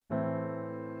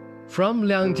From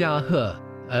Liangjiahe,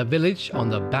 a village on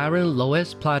the barren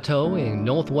Loess Plateau in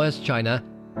northwest China,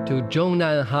 to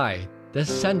Zhongnanhai, the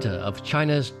center of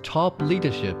China's top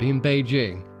leadership in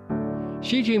Beijing,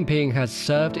 Xi Jinping has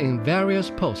served in various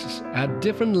posts at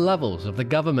different levels of the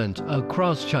government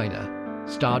across China,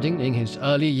 starting in his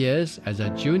early years as a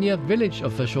junior village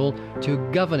official to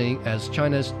governing as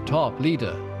China's top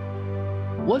leader.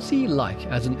 What's he like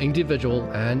as an individual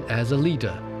and as a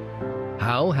leader?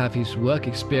 How have his work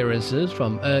experiences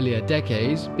from earlier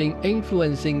decades been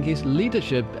influencing his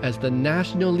leadership as the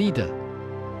national leader?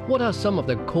 What are some of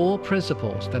the core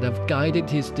principles that have guided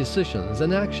his decisions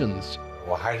and actions?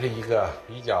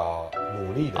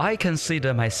 I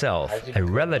consider myself a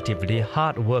relatively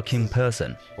hard-working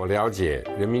person. I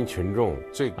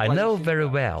know very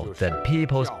well that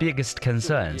people's biggest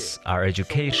concerns are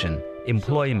education,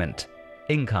 employment,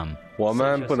 income.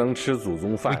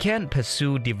 We can't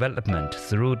pursue development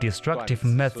through destructive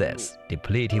methods,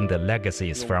 depleting the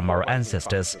legacies from our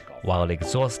ancestors while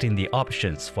exhausting the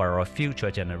options for our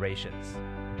future generations.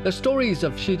 The Stories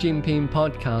of Xi Jinping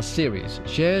podcast series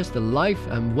shares the life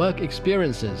and work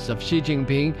experiences of Xi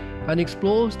Jinping and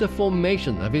explores the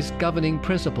formation of his governing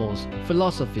principles,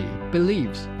 philosophy,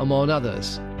 beliefs, among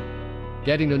others.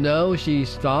 Getting to know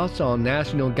Xi's thoughts on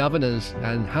national governance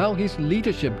and how his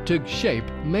leadership took shape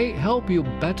may help you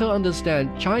better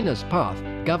understand China's path,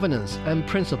 governance, and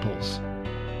principles.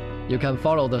 You can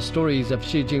follow the Stories of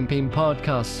Xi Jinping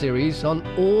podcast series on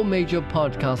all major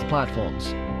podcast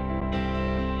platforms.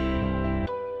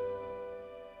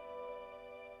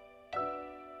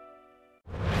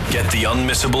 Get the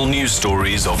unmissable news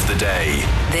stories of the day.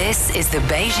 This is the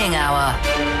Beijing Hour.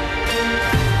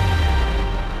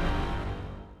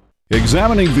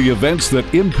 Examining the events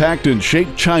that impact and shape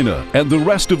China and the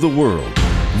rest of the world.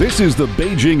 This is the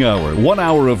Beijing Hour, 1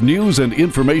 hour of news and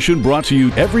information brought to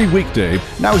you every weekday.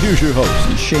 Now here's your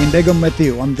host, Shane Bigham, with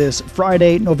you on this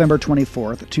Friday, November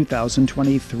 24th,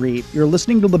 2023. You're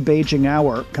listening to the Beijing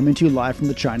Hour, coming to you live from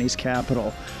the Chinese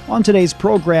capital. On today's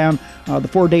program, the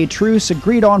 4-day truce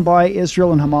agreed on by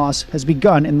Israel and Hamas has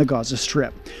begun in the Gaza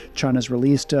Strip. China's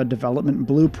released a development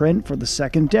blueprint for the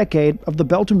second decade of the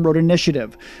Belt and Road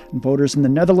Initiative. Voters in the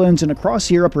Netherlands and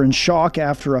across Europe are in shock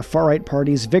after a far-right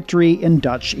party's victory in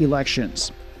Dutch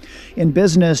elections. In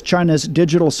business, China's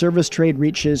digital service trade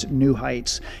reaches new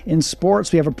heights. In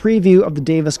sports, we have a preview of the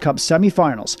Davis Cup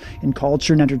semifinals. In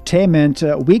culture and entertainment,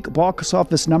 weak box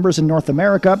office numbers in North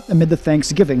America amid the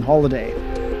Thanksgiving holiday.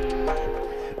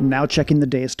 Now checking the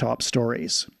day's top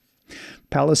stories.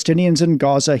 Palestinians in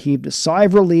Gaza heaved a sigh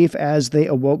of relief as they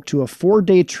awoke to a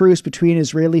 4-day truce between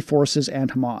Israeli forces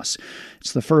and Hamas.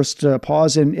 It's the first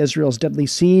pause in Israel's deadly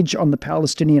siege on the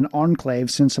Palestinian enclave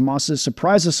since Hamas's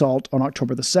surprise assault on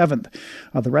October the 7th.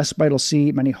 The respite will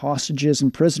see many hostages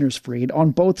and prisoners freed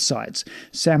on both sides.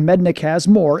 Sam Mednick has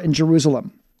more in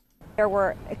Jerusalem. There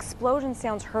were explosion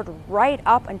sounds heard right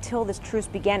up until this truce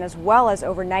began, as well as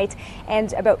overnight.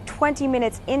 And about 20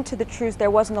 minutes into the truce, there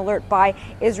was an alert by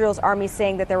Israel's army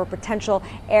saying that there were potential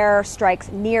air strikes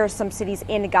near some cities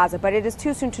in Gaza. But it is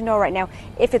too soon to know right now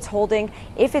if it's holding.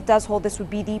 If it does hold, this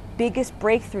would be the biggest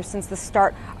breakthrough since the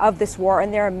start of this war.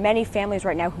 And there are many families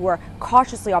right now who are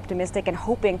cautiously optimistic and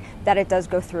hoping that it does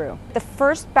go through. The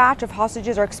first batch of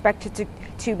hostages are expected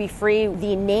to be free.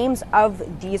 The names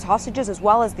of these hostages, as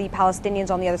well as the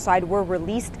Palestinians on the other side, were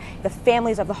released. The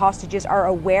families of the hostages are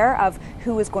aware of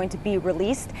who is going to be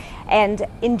released. And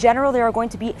in general, there are going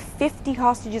to be 50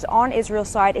 hostages on Israel's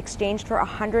side exchanged for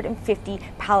 150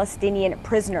 Palestinian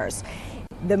prisoners.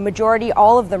 The majority,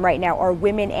 all of them right now, are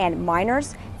women and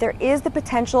minors. There is the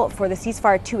potential for the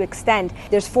ceasefire to extend.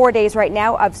 There's 4 days right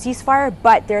now of ceasefire,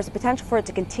 but there's a potential for it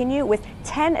to continue with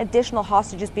 10 additional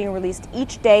hostages being released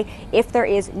each day if there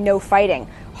is no fighting.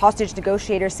 Hostage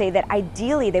negotiators say that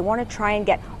ideally they want to try and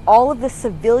get all of the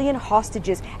civilian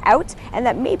hostages out, and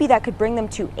that maybe that could bring them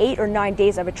to 8 or 9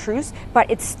 days of a truce, but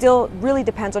it still really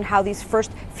depends on how these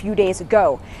first few days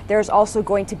go. There's also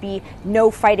going to be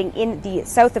no fighting in the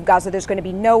south of Gaza. There's going to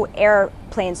be no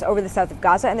airplanes over the south of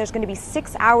Gaza, and there's going to be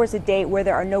 6 hours a day where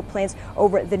there are no planes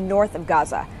over the north of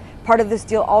Gaza. Part of this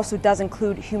deal also does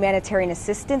include humanitarian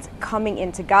assistance coming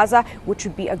into Gaza, which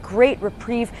would be a great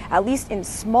reprieve, at least in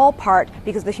small part,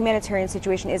 because the humanitarian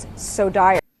situation is so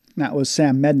dire. That was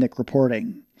Sam Mednick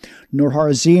reporting. Noor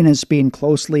Harazin has been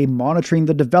closely monitoring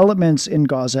the developments in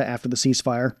Gaza after the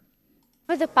ceasefire.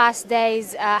 For the past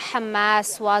days,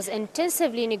 Hamas was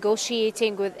intensively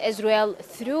negotiating with Israel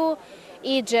through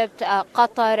Egypt,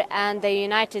 Qatar, and the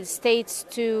United States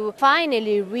to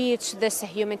finally reach this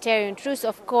humanitarian truce.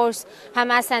 Of course,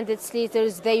 Hamas and its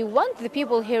leaders, they want the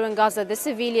people here in Gaza, the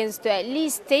civilians, to at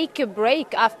least take a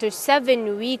break after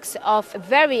 7 weeks of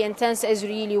very intense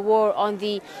Israeli war on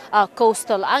the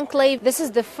coastal enclave. This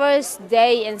is the first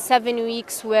day in 7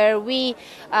 weeks where we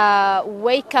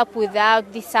wake up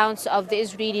without the sounds of the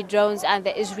Israeli drones and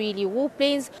the Israeli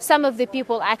warplanes. Some of the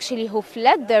people actually who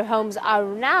fled their homes are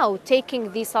now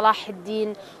taking the Salah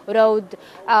ad-Din road,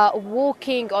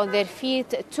 walking on their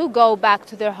feet to go back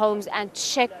to their homes and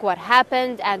check what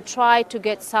happened and try to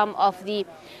get some of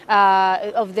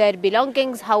their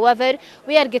belongings. However,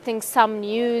 we are getting some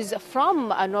news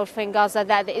from northern Gaza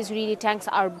that the Israeli tanks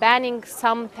are banning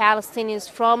some Palestinians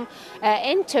from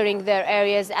entering their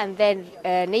areas and their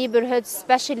neighborhoods,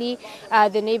 especially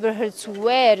the neighborhoods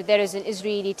where there is an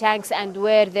Israeli tanks and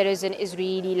where there is an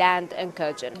Israeli land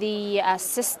incursion. The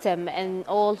system in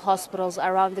all hospitals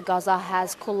around Gaza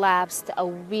has collapsed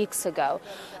weeks ago,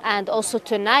 and also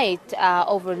tonight,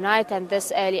 overnight, and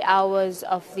this early hours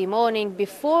of the morning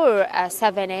before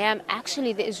 7 a.m.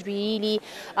 actually the Israeli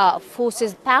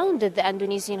forces pounded the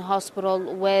Indonesian hospital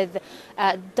with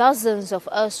dozens of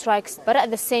airstrikes. But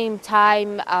at the same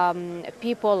time,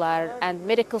 people and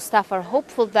medical staff are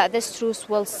hopeful that this truce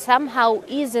will somehow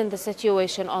ease in the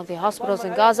situation on the hospitals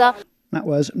in Gaza. That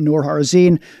was Noor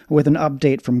Harzin with an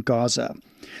update from Gaza.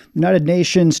 The United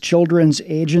Nations Children's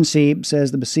Agency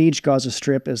says the besieged Gaza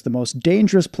Strip is the most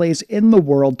dangerous place in the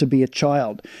world to be a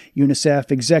child.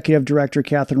 UNICEF Executive Director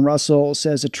Catherine Russell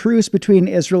says a truce between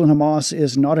Israel and Hamas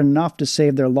is not enough to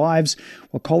save their lives,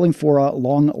 while calling for a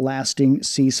long-lasting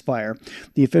ceasefire.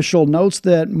 The official notes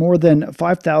that more than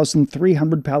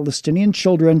 5,300 Palestinian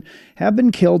children have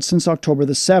been killed since October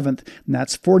the 7th, and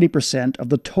that's 40% of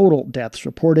the total deaths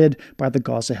reported by the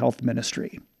Gaza Health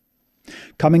Ministry.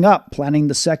 Coming up, planning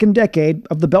the second decade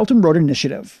of the Belt and Road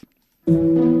Initiative.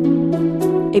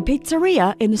 A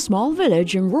pizzeria in a small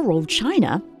village in rural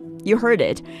China. You heard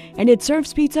it. And it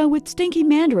serves pizza with stinky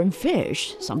mandarin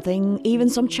fish, something even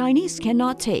some Chinese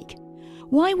cannot take.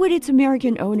 Why would its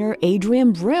American owner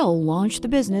Adrian Brill launch the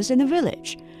business in the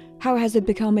village? How has it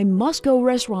become a must-go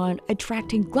restaurant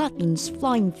attracting gluttons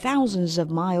flying thousands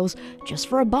of miles just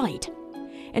for a bite?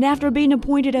 And after being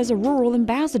appointed as a rural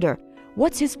ambassador,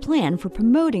 what's his plan for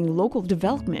promoting local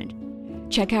development?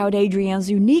 Check out Adrian's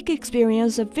unique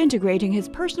experience of integrating his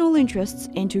personal interests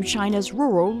into China's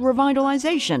rural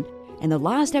revitalization in the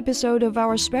last episode of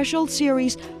our special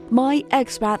series, My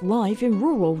Expat Life in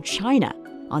Rural China,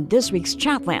 on this week's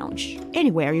Chat Lounge,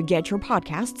 anywhere you get your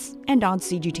podcasts and on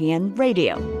CGTN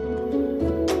Radio.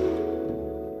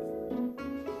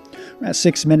 At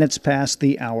 6 minutes past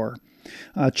the hour.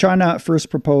 China first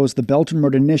proposed the Belt and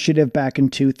Road Initiative back in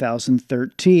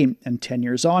 2013, and 10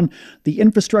 years on, the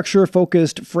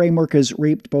infrastructure-focused framework has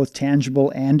reaped both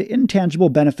tangible and intangible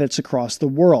benefits across the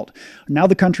world. Now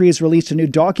the country has released a new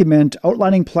document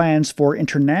outlining plans for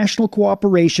international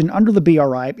cooperation under the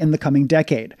BRI in the coming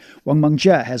decade. Wang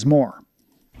Mengjie has more.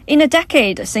 In a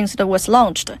decade since it was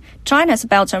launched, China's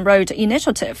Belt and Road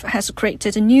Initiative has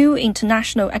created new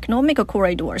international economic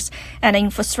corridors and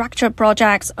infrastructure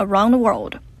projects around the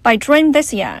world. By June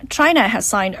this year, China has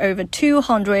signed over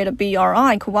 200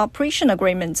 BRI cooperation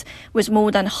agreements with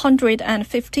more than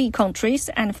 150 countries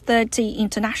and 30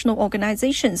 international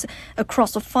organizations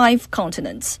across 5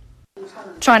 continents.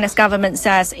 China's government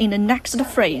says in the next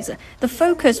phase, the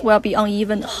focus will be on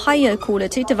even higher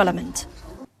quality development.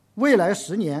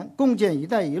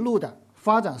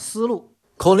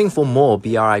 Calling for more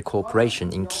BRI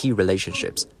cooperation in key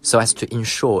relationships so as to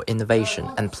ensure innovation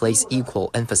and place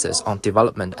equal emphasis on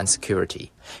development and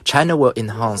security. China will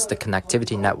enhance the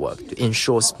connectivity network to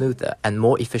ensure smoother and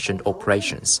more efficient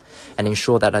operations and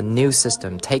ensure that a new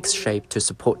system takes shape to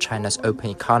support China's open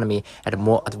economy at a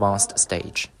more advanced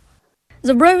stage.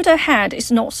 The road ahead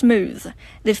is not smooth.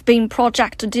 There have been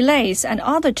project delays and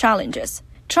other challenges.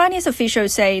 Chinese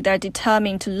officials say they're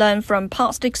determined to learn from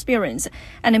past experience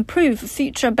and improve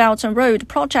future Belt and Road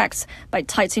projects by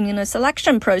tightening the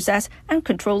selection process and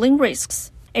controlling risks.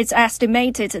 It's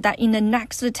estimated that in the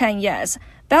next 10 years,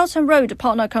 Belt and Road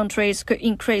partner countries could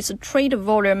increase trade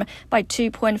volume by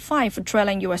 $2.5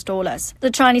 trillion.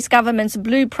 The Chinese government's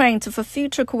blueprint for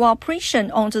future cooperation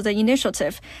under the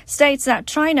initiative states that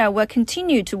China will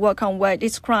continue to work on what it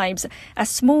describes as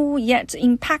small yet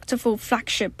impactful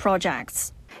flagship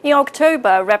projects. In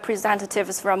October,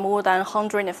 representatives from more than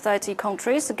 130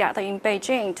 countries gathered in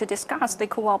Beijing to discuss the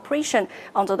cooperation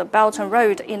under the Belt and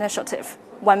Road Initiative.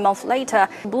 1 month later,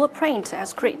 the blueprint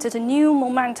has created new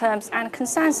momentum and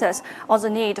consensus on the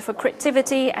need for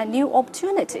creativity and new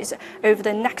opportunities over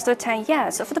the next 10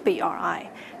 years for the BRI.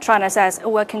 China says it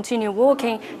will continue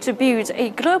working to build a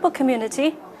global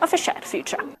community of a shared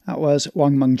future. That was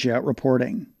Wang Mengjie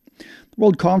reporting. The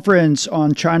World Conference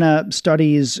on China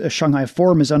Studies Shanghai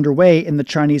Forum is underway in the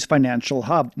Chinese financial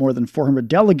hub. More than 400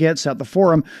 delegates at the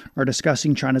forum are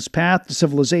discussing China's path to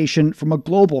civilization from a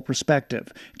global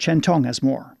perspective. Chen Tong has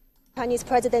more. Chinese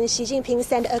President Xi Jinping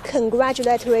sent a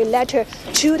congratulatory letter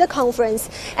to the conference.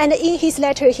 And in his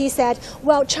letter, he said,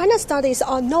 well, China studies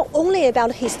are not only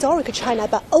about historic China,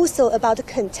 but also about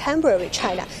contemporary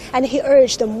China. And he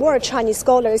urged more Chinese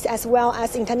scholars as well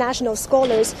as international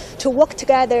scholars to work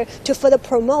together to further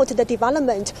promote the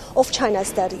development of China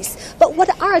studies. But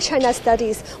what are China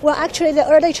studies? Well, actually, the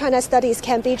early China studies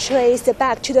can be traced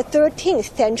back to the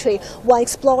 13th century, when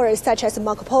explorers such as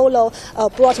Marco Polo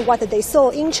brought what they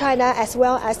saw in China, as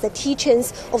well as the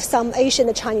teachings of some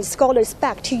Asian Chinese scholars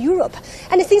back to Europe.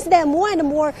 And since then, more and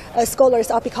more scholars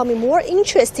are becoming more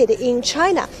interested in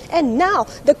China. And now,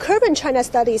 the current China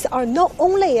studies are not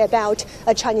only about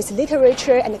Chinese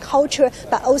literature and culture,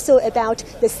 but also about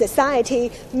the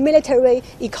society, military,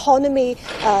 economy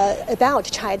about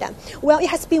China. Well, it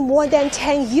has been more than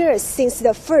 10 years since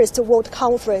the first World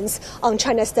Conference on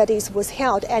China Studies was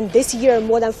held. And this year,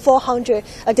 more than 400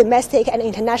 domestic and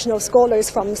international scholars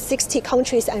from 60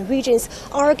 countries and regions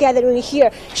are gathering here,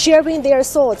 sharing their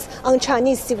thoughts on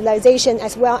Chinese civilization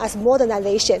as well as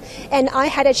modernization. And I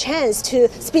had a chance to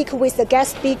speak with the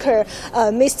guest speaker,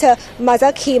 Mr.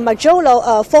 Mazaki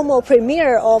Majolo, former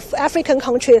premier of African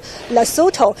country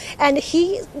Lesotho. And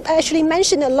he actually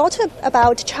mentioned a lot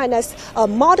about China's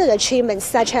modern achievements,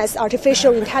 such as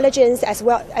artificial intelligence as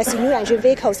well as new energy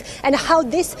vehicles, and how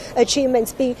these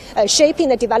achievements be shaping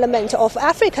the development of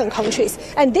African countries.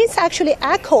 And this actually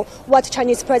echo what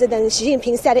Chinese President Xi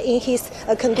Jinping said in his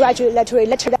congratulatory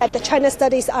letter, that the China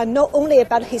studies are not only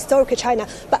about historic China,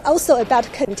 but also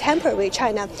about contemporary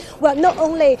China.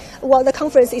 The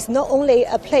conference is not only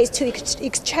a place to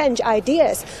exchange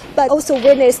ideas, but also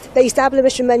witnessed the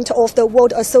establishment of the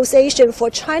World Association for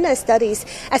China Studies,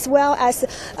 as well as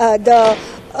the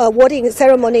awarding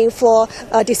ceremony for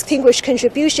distinguished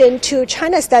contribution to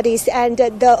China studies. And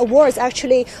the awards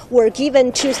actually were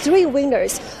given to 3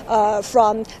 winners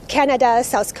from Canada,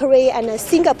 South Korea, and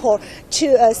Singapore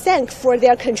to thank for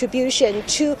their contribution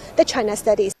to the China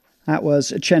studies. That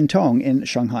was Chen Tong in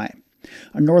Shanghai.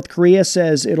 North Korea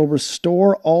says it'll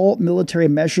restore all military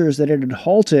measures that it had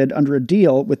halted under a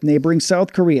deal with neighboring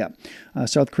South Korea.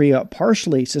 South Korea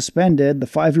partially suspended the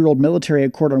 5-year-old military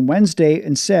accord on Wednesday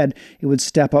and said it would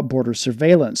step up border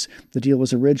surveillance. The deal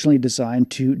was originally designed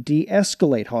to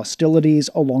de-escalate hostilities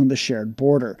along the shared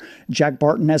border. Jack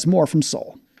Barton has more from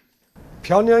Seoul.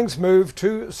 Pyongyang's move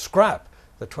to scrap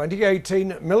the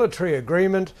 2018 military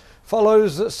agreement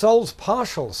follows Seoul's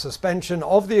partial suspension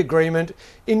of the agreement,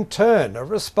 in turn a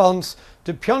response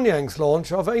to Pyongyang's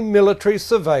launch of a military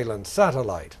surveillance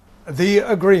satellite. The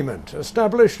agreement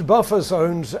established buffer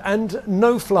zones and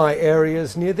no-fly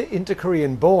areas near the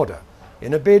inter-Korean border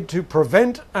in a bid to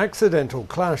prevent accidental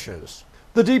clashes.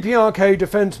 The DPRK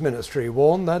Defense Ministry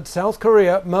warned that South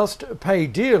Korea must pay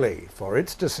dearly for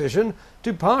its decision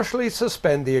to partially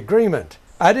suspend the agreement,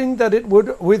 adding that it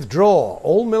would withdraw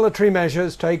all military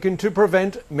measures taken to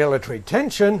prevent military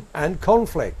tension and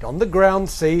conflict on the ground,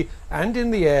 sea and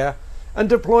in the air, and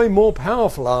deploy more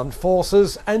powerful armed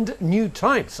forces and new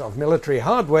types of military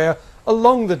hardware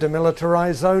along the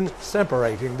demilitarized zone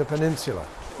separating the peninsula.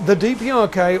 The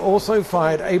DPRK also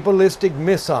fired a ballistic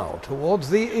missile towards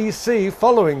the EC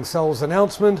following Seoul's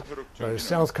announcement, though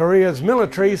South Korea's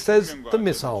military says the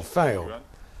missile failed.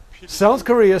 South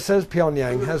Korea says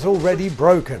Pyongyang has already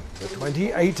broken the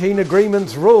 2018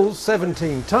 agreement's rules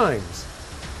 17 times,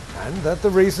 and that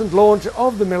the recent launch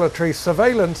of the military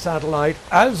surveillance satellite,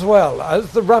 as well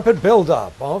as the rapid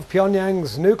build-up of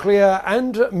Pyongyang's nuclear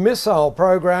and missile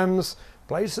programs,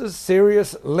 places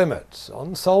serious limits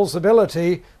on Seoul's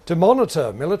ability to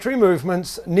monitor military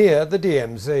movements near the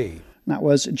DMZ. That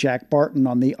was Jack Barton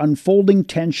on the unfolding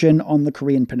tension on the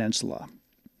Korean peninsula.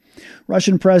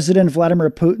 Russian President Vladimir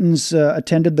Putin's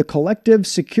attended the Collective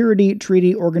Security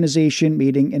Treaty Organization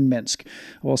meeting in Minsk.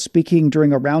 While speaking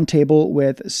during a roundtable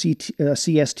with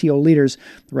CSTO leaders,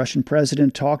 the Russian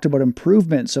president talked about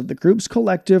improvements of the group's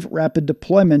collective rapid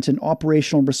deployment and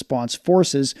operational response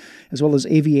forces, as well as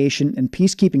aviation and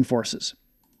peacekeeping forces.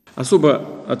 I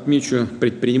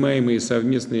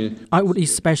would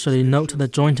especially note the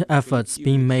joint efforts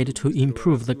being made to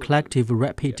improve the collective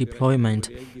rapid deployment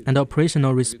and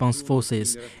operational response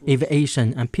forces,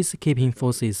 aviation and peacekeeping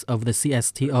forces of the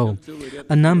CSTO.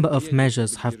 A number of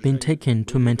measures have been taken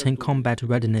to maintain combat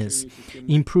readiness,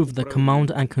 improve the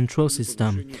command and control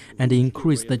system, and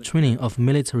increase the training of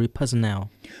military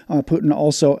personnel. Putin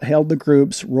also hailed the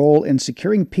group's role in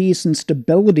securing peace and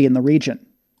stability in the region.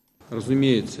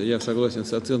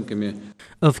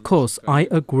 Of course, I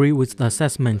agree with the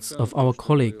assessments of our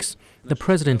colleagues. The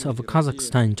president of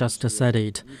Kazakhstan just said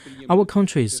it. Our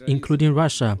countries, including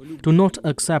Russia, do not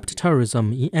accept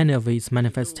terrorism in any of its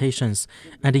manifestations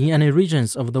and in any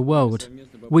regions of the world.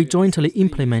 We jointly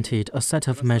implemented a set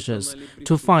of measures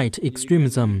to fight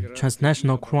extremism,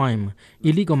 transnational crime,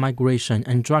 illegal migration,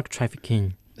 and drug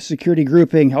trafficking. The security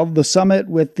grouping held the summit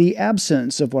with the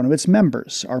absence of one of its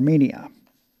members, Armenia.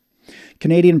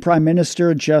 Canadian Prime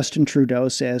Minister Justin Trudeau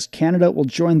says Canada will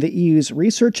join the EU's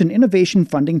research and innovation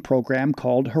funding program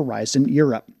called Horizon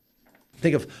Europe.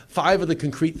 Think of 5 of the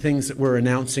concrete things that we're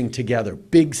announcing together,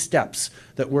 big steps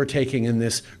that we're taking in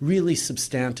this really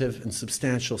substantive and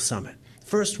substantial summit.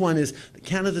 First one is that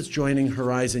Canada's joining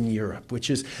Horizon Europe,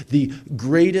 which is the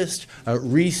greatest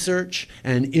research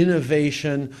and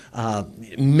innovation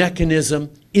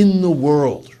mechanism in the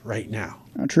world right now.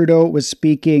 Trudeau was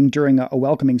speaking during a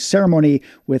welcoming ceremony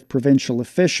with provincial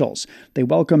officials. They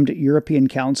welcomed European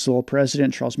Council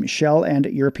President Charles Michel and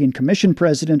European Commission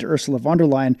President Ursula von der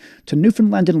Leyen to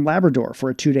Newfoundland and Labrador for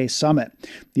a 2-day summit.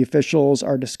 The officials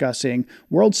are discussing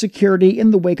world security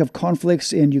in the wake of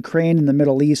conflicts in Ukraine and the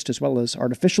Middle East, as well as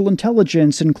artificial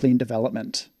intelligence and clean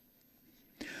development.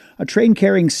 A train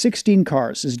carrying 16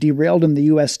 cars is derailed in the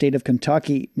U.S. state of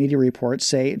Kentucky. Media reports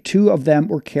say 2 of them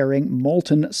were carrying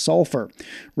molten sulfur.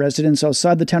 Residents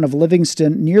outside the town of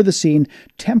Livingston, near the scene,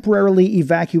 temporarily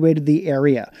evacuated the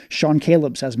area. Sean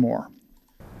Calebs has more.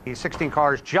 These 16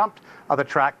 cars jumped the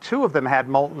track. 2 of them had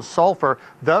molten sulfur.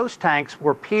 Those tanks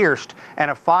were pierced and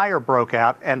a fire broke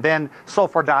out, and then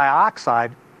sulfur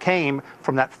dioxide came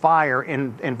from that fire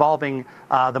involving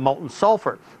the molten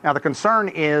sulfur. Now, the concern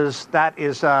is that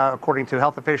according to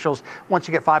health officials, once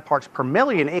you get 5 parts per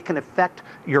million, it can affect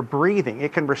your breathing.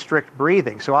 It can restrict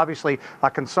breathing. So obviously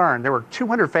a concern. There were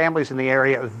 200 families in the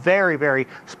area, a very, very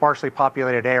sparsely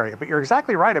populated area. But you're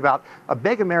exactly right about a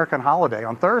big American holiday.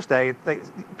 On Thursday,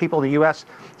 people in the U.S.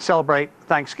 celebrate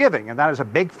Thanksgiving, and that is a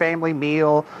big family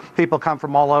meal. People come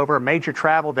from all over, a major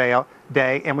travel day,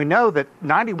 and we know that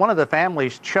 91 of the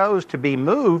families chose to be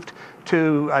moved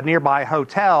to a nearby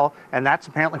hotel, and that's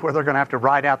apparently where they're going to have to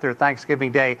ride out their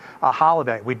Thanksgiving Day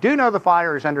holiday. We do know the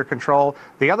fire is under control.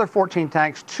 The other 14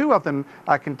 tanks, 2 of them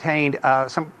contained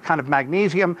some kind of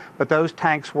magnesium, but those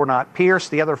tanks were not pierced.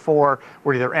 The other 4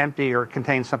 were either empty or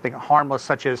contained something harmless,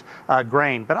 such as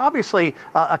grain. But obviously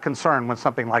a concern when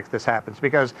something like this happens,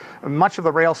 because much of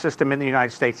the rail system in the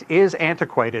United States is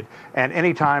antiquated, and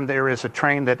anytime there is a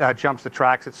train that jumps the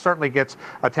tracks, it certainly gets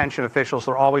attention. Officials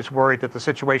are always worried that the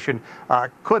situation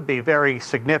could be very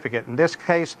significant. In this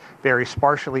case, very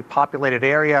sparsely populated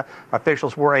area.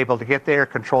 Officials were able to get there,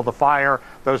 control the fire.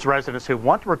 Those residents who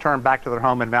want to return back to their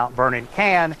home in Mount Vernon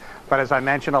can. But as I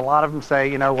mentioned, a lot of them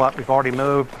say, you know what, we've already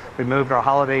moved. We moved our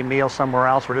holiday meal somewhere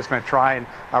else. We're just going to try and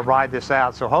ride this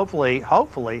out. So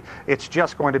hopefully, it's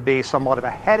just going to be somewhat of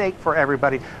a headache for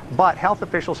everybody. But health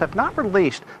officials have not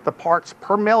released the parts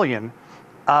per million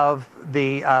of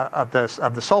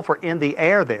the sulfur in the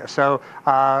air there. So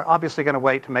obviously going to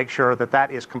wait to make sure that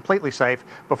that is completely safe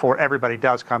before everybody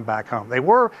does come back home. They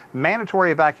were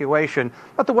mandatory evacuation,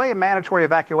 but the way a mandatory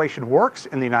evacuation works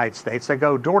in the United States, they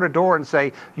go door to door and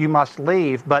say you must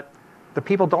leave, but the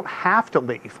people don't have to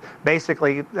leave.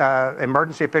 Basically,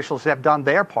 emergency officials have done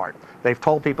their part. They've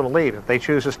told people to leave. If they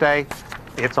choose to stay,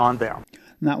 it's on them.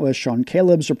 And that was Sean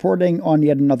Calebs reporting on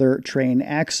yet another train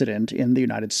accident in the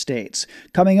United States.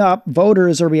 Coming up,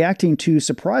 voters are reacting to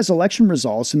surprise election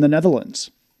results in the Netherlands.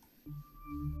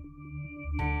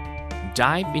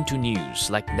 Dive into news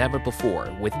like never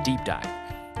before with Deep Dive,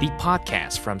 the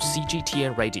podcast from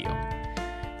CGTN Radio.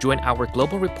 Join our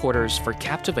global reporters for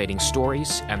captivating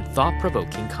stories and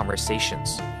thought-provoking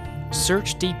conversations.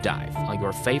 Search Deep Dive on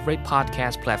your favorite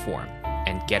podcast platform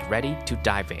and get ready to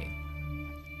dive in.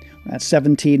 That's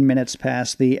 17 minutes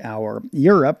past the hour.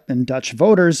 Europe and Dutch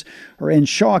voters are in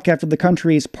shock after the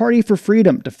country's Party for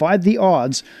Freedom defied the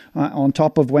odds on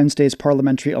top of Wednesday's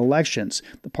parliamentary elections.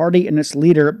 The party and its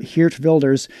leader, Geert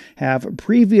Wilders, have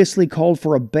previously called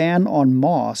for a ban on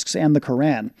mosques and the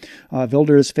Quran.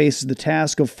 Wilders faces the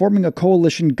task of forming a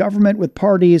coalition government with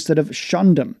parties that have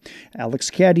shunned him. Alex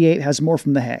Cadier has more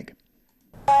from The Hague.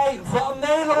 Van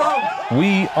Nederland.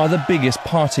 We are the biggest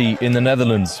party in the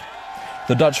Netherlands.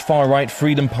 The Dutch far-right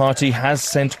Freedom Party has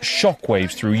sent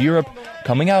shockwaves through Europe,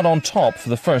 coming out on top for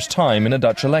the first time in a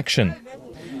Dutch election.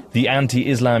 The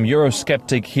anti-Islam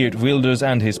Eurosceptic Geert Wilders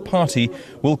and his party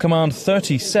will command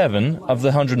 37 of the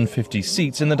 150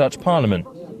 seats in the Dutch parliament.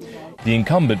 The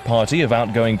incumbent party of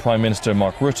outgoing Prime Minister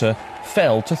Mark Rutte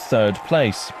fell to third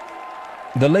place.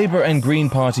 The Labour and Green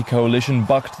Party coalition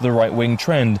bucked the right-wing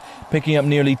trend, picking up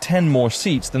nearly 10 more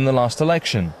seats than the last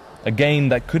election, a gain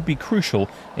that could be crucial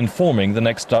in forming the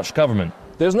next Dutch government.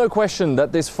 There's no question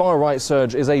that this far-right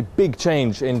surge is a big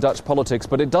change in Dutch politics,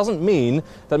 but it doesn't mean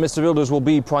that Mr. Wilders will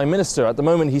be Prime Minister. At the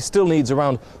moment, he still needs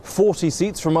around 40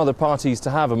 seats from other parties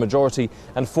to have a majority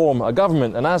and form a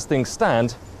government, and as things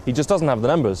stand, he just doesn't have the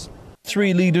numbers.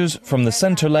 Three leaders from the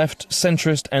centre-left,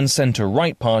 centrist and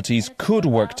centre-right parties could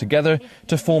work together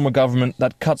to form a government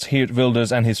that cuts Geert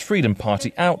Wilders and his Freedom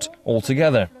Party out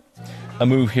altogether. A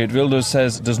move Geert Wilders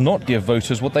says does not give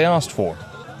voters what they asked for.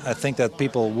 I think that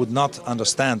people would not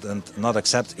understand and not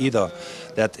accept either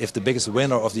that if the biggest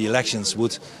winner of the elections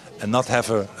would not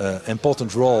have an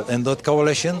important role in that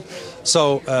coalition.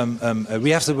 So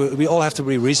we all have to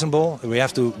be reasonable, we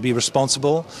have to be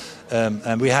responsible,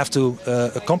 and we have to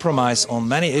compromise on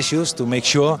many issues to make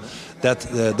sure that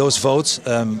those votes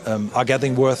are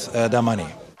getting worth their money.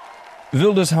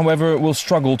 Wilders, however, will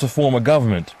struggle to form a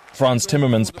government. Frans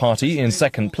Timmermans' party, in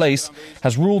second place,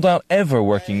 has ruled out ever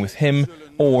working with him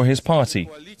or his party.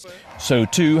 So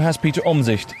too has Pieter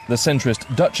Omtzigt, the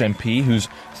centrist Dutch MP whose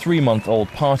 3-month-old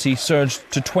party surged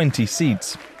to 20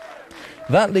 seats.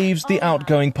 That leaves the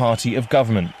outgoing party of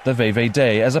government, the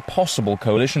VVD, as a possible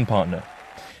coalition partner.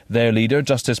 Their leader,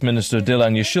 Justice Minister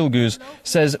Dylan Yeşilgöz,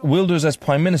 says Wilders as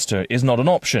Prime Minister is not an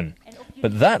option,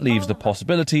 but that leaves the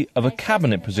possibility of a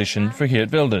cabinet position for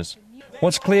Geert Wilders.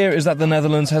 What's clear is that the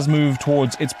Netherlands has moved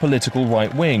towards its political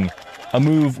right wing, a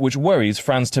move which worries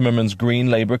Frans Timmermans' Green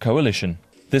Labour coalition.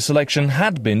 This election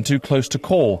had been too close to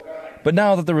call, but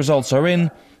now that the results are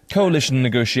in, coalition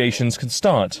negotiations can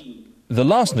start. The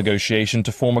last negotiation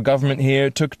to form a government here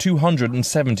took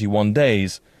 271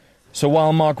 days. So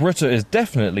while Mark Rutte is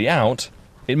definitely out,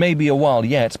 it may be a while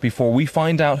yet before we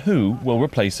find out who will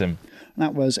replace him.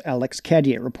 That was Alex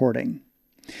Cadier reporting.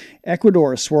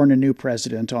 Ecuador sworn a new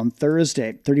president on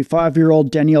Thursday.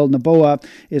 35-year-old Daniel Noboa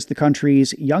is the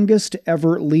country's youngest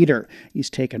ever leader. He's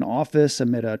taken office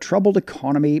amid a troubled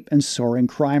economy and soaring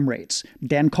crime rates.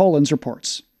 Dan Collins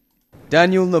reports.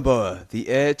 Daniel Noboa, the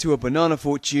heir to a banana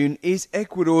fortune, is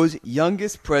Ecuador's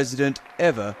youngest president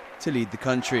ever to lead the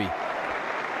country.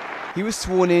 He was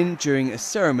sworn in during a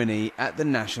ceremony at the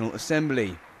National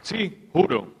Assembly. Sí,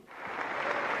 juro.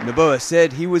 Noboa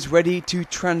said he was ready to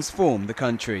transform the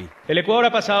country. Ecuador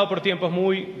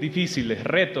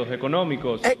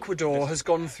has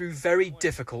gone through very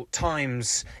difficult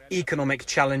times, economic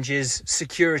challenges,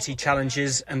 security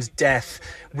challenges and death,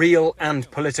 real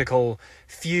and political.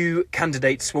 Few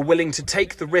candidates were willing to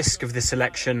take the risk of this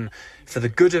election. For the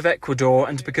good of Ecuador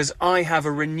and because I have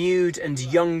a renewed and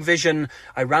young vision,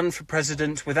 I ran for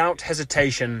president without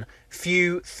hesitation.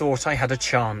 Few thought I had a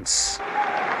chance.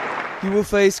 He will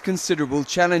face considerable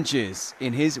challenges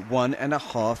in his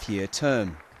 1.5-year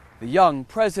term. The young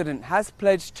president has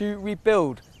pledged to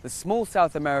rebuild the small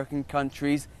South American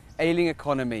country's ailing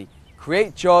economy,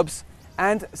 create jobs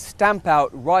and stamp out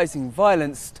rising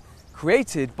violence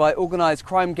created by organized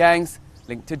crime gangs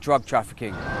linked to drug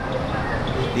trafficking.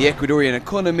 The Ecuadorian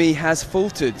economy has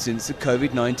faltered since the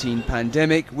COVID-19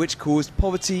 pandemic, which caused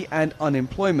poverty and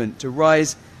unemployment to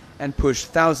rise and pushed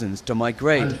thousands to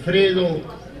migrate.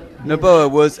 Noboa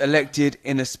was elected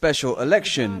in a special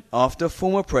election after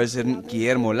former President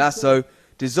Guillermo Lasso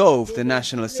dissolved the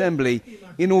National Assembly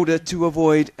in order to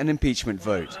avoid an impeachment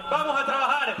vote.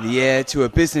 The heir to a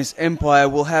business empire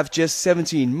will have just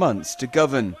 17 months to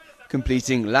govern,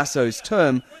 completing Lasso's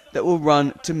term that will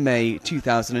run to May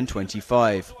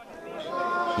 2025.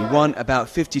 He won about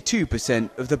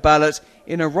 52% of the ballot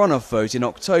in a runoff vote in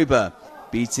October,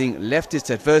 beating leftist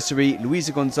adversary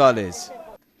Luisa González.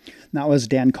 That was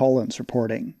Dan Collins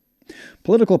reporting.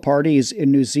 Political parties in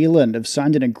New Zealand have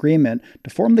signed an agreement to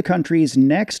form the country's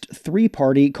next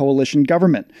three-party coalition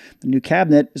government. The new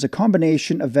cabinet is a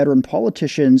combination of veteran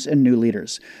politicians and new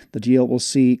leaders. The deal will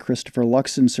see Christopher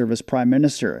Luxon serve as Prime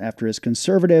Minister after his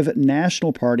Conservative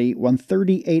National Party won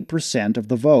 38% of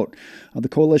the vote. The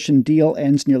coalition deal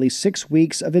ends nearly 6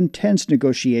 weeks of intense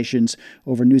negotiations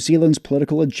over New Zealand's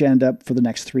political agenda for the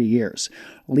next 3 years.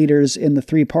 Leaders in the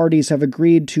three parties have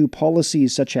agreed to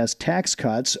policies such as tax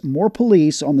cuts, more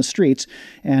police on the streets,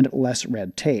 and less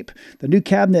red tape. The new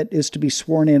cabinet is to be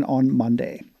sworn in on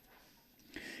Monday.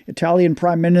 Italian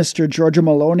Prime Minister Giorgia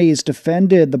Meloni has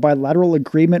defended the bilateral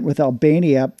agreement with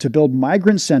Albania to build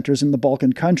migrant centers in the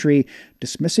Balkan country,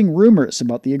 dismissing rumors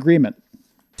about the agreement.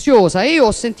 I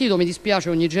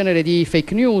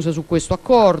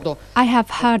have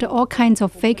heard all kinds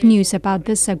of fake news about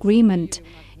this agreement,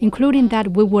 including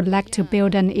that we would like to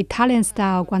build an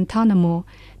Italian-style Guantanamo,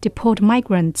 deport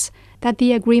migrants, that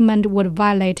the agreement would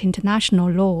violate international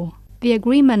law. The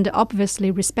agreement obviously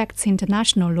respects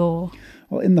international law.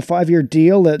 Well, in the 5-year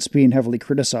deal that's been heavily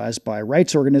criticized by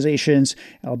rights organizations,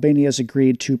 Albania has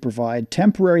agreed to provide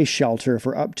temporary shelter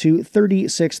for up to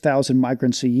 36,000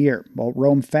 migrants a year, while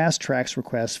Rome fast-tracks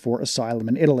requests for asylum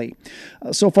in Italy.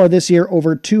 So far this year,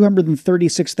 over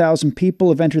 236,000 people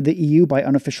have entered the EU by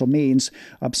unofficial means,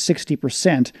 up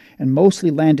 60%, and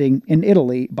mostly landing in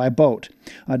Italy by boat.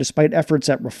 Despite efforts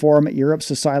at reform,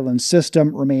 Europe's asylum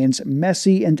system remains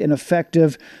messy and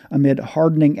ineffective amid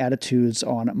hardening attitudes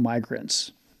on migrants.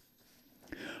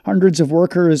 Hundreds of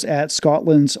workers at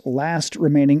Scotland's last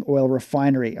remaining oil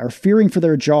refinery are fearing for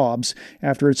their jobs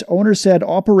after its owner said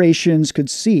operations could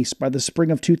cease by the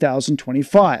spring of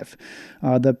 2025.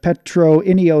 The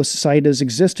Petro-Ineos site has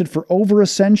existed for over a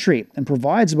century and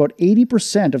provides about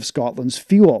 80% of Scotland's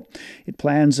fuel. It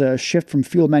plans a shift from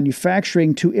fuel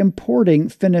manufacturing to importing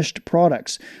finished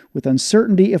products, with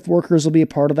uncertainty if workers will be a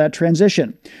part of that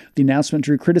transition. The announcement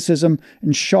drew criticism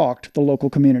and shocked the local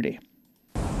community.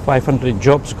 500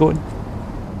 jobs going.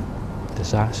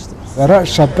 Disaster.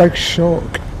 That's a big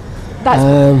shock.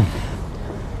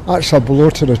 That's a blow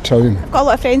to the town. I've got a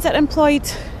lot of friends that are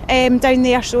employed down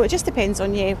there, so it just depends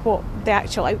on what the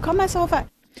actual outcome is of it.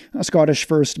 Scottish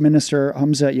First Minister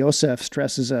Humza Yousaf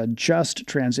stresses a just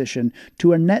transition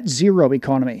to a net zero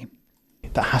economy.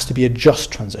 That has to be a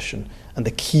just transition, and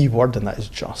the key word in that is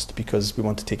just, because we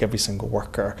want to take every single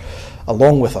worker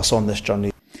along with us on this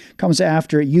journey. Comes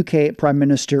after UK Prime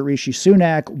Minister Rishi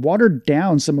Sunak watered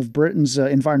down some of Britain's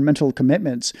environmental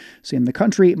commitments, saying the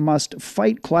country must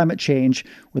fight climate change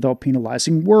without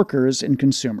penalising workers and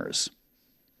consumers.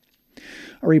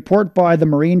 A report by the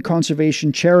marine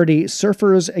conservation charity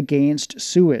Surfers Against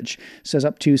Sewage says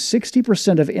up to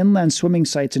 60% of inland swimming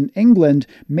sites in England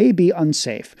may be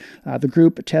unsafe. The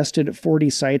group tested 40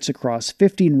 sites across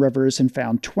 15 rivers and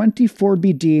found 24 to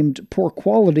be deemed poor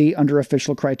quality under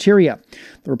official criteria.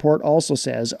 The report also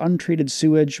says untreated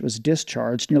sewage was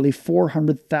discharged nearly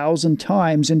 400,000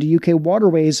 times into UK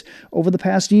waterways over the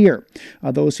past year.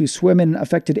 Those who swim in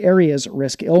affected areas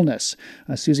risk illness.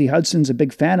 Susie Hudson's a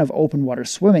big fan of open water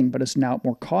swimming, but is now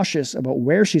more cautious about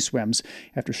where she swims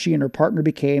after she and her partner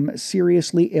became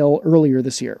seriously ill earlier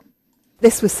this year.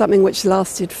 This was something which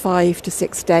lasted 5 to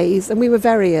 6 days, and we were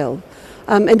very ill,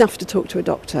 enough to talk to a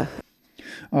doctor.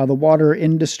 The water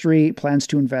industry plans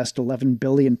to invest £11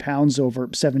 billion over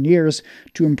 7 years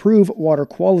to improve water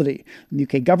quality. The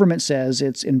UK government says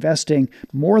it's investing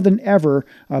more than ever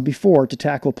before to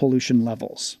tackle pollution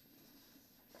levels.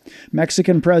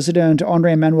 Mexican President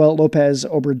Andrés Manuel López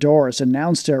Obrador has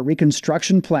announced a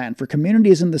reconstruction plan for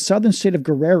communities in the southern state of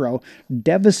Guerrero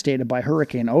devastated by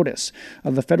Hurricane Otis.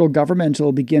 The federal government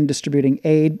will begin distributing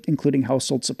aid, including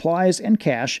household supplies and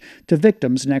cash, to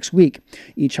victims next week.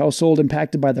 Each household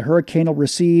impacted by the hurricane will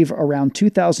receive around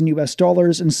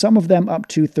 $2,000 and some of them up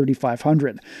to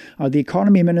 $3,500. The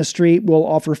Economy Ministry will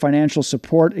offer financial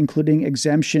support, including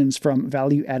exemptions from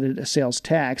value-added sales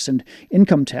tax and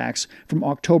income tax from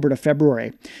October to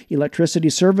February. Electricity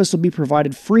service will be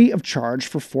provided free of charge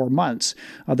for 4 months.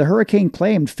 The hurricane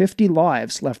claimed 50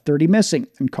 lives, left 30 missing,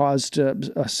 and caused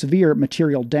severe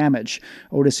material damage.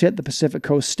 Otis hit the Pacific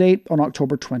Coast state on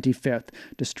October 25th,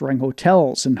 destroying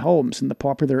hotels and homes in the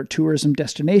popular tourism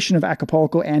destination of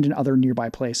Acapulco and in other nearby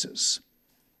places.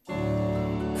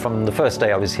 From the first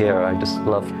day I was here, I just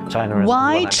loved China.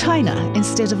 Why China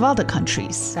instead of other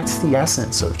countries? That's the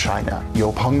essence of China.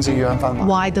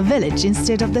 Why the village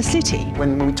instead of the city?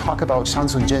 When we talk about 乡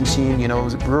村振兴,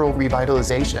 rural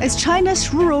revitalization. As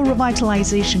China's rural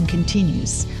revitalization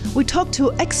continues, we talk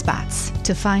to expats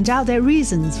to find out their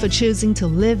reasons for choosing to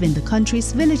live in the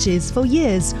country's villages for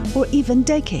years or even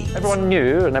decades. Everyone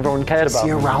knew and everyone cared about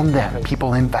See around them,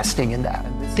 people investing in that.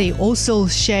 They also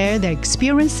share their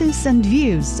experiences and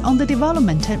views on the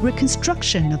development and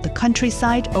reconstruction of the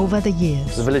countryside over the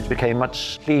years. The village became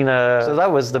much cleaner, so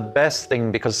that was the best thing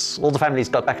because all the families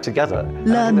got back together.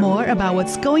 Learn more about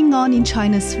what's going on in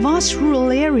China's vast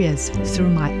rural areas through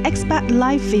my expat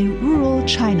life in rural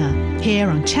China, here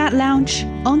on Chat Lounge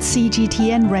on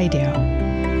CGTN Radio.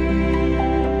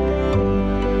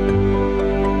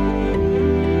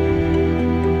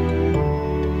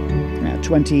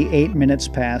 28 minutes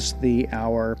past the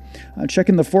hour.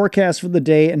 Checking the forecast for the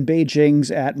day in Beijing's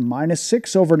at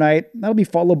 -6 overnight. That'll be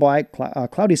followed by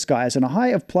cloudy skies and a high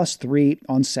of +3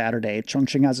 on Saturday.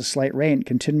 Chongqing has a slight rain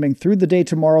continuing through the day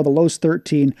tomorrow. The low's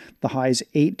 13, the high's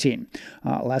 18.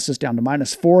 Alaska's down to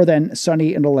 -4, then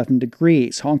sunny and 11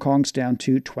 degrees. Hong Kong's down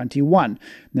to 21,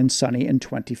 then sunny and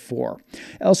 24.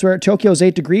 Elsewhere, Tokyo's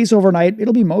 8 degrees overnight.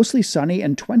 It'll be mostly sunny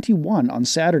and 21 on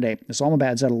Saturday.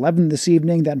 Islamabad's at 11 this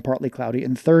evening, then partly cloudy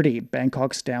and 30.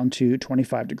 Bangkok's down to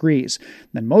 25 degrees,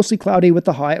 then mostly cloudy with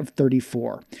the high of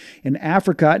 34. In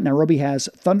Africa, Nairobi has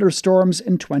thunderstorms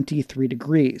and 23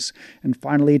 degrees. And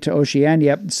finally to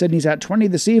Oceania, Sydney's at 20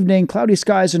 this evening, cloudy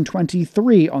skies and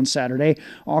 23 on Saturday.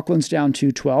 Auckland's down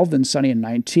to 12, then sunny and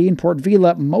 19. Port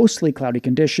Vila, mostly cloudy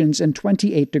conditions and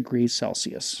 28 degrees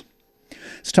Celsius.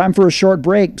 It's time for a short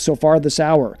break. So far this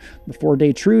hour, the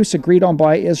 4-day truce agreed on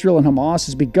by Israel and Hamas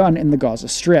has begun in the Gaza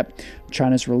Strip.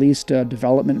 China's released a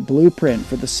development blueprint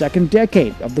for the second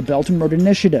decade of the Belt and Road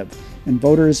Initiative. And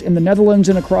voters in the Netherlands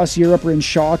and across Europe are in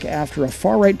shock after a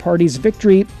far-right party's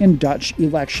victory in Dutch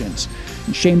elections.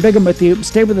 And Shane Bigham with you.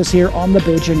 Stay with us here on the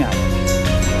Beijing Hour.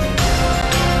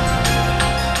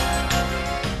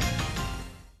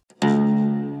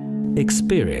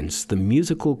 Experience the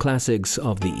musical classics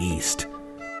of the East.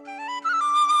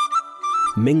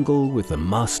 Mingle with the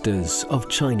masters of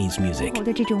Chinese music.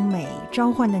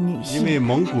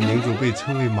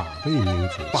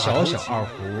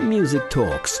 Music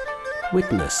talks.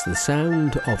 Witness the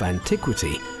sound of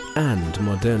antiquity and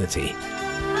modernity.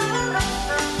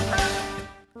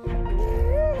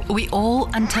 We all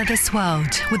enter this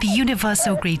world with the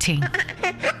universal greeting.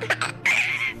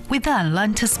 We then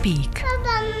learn to speak.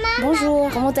 Bonjour,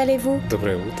 comment allez-vous?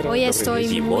 Hoy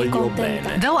estoy muy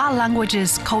contenta. Though our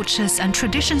languages, cultures, and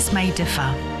traditions may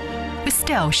differ, we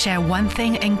still share one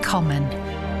thing in common.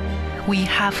 We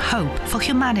have hope for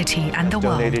humanity and the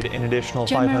world. An additional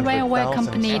German railway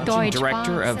company Deutsche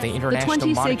Director of the Bahn, International the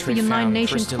 26th Monetary United Fund,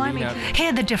 Nations Kristalina. Climate.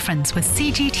 Hear the difference with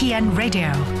CGTN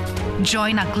Radio.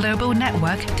 Join our global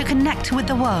network to connect with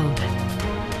the world.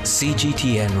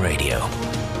 CGTN Radio.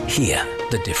 Hear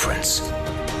the difference.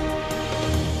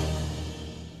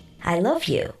 I love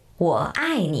you. 我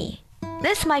爱你.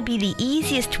 This might be the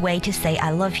easiest way to say I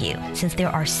love you, since there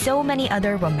are so many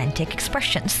other romantic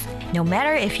expressions. No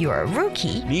matter if you're a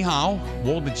rookie 你好，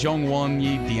我的中文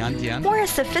一点点 or a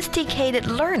sophisticated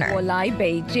learner, 我来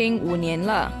北京5年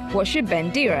了，我是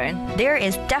本地人。 there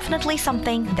is definitely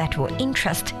something that will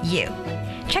interest you.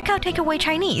 Check out Takeaway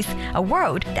Chinese, a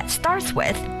word that starts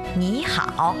with 你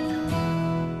好.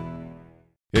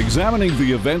 Examining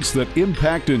the events that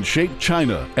impact and shape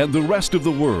China and the rest of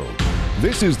the world.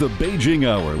 This is the Beijing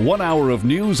Hour, 1 hour of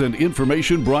news and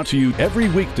information brought to you every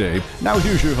weekday. Now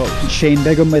here's your host, Shane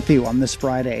Bigham with you on this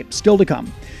Friday. Still to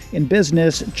come. In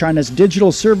business, China's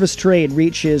digital service trade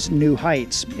reaches new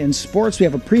heights. In sports, we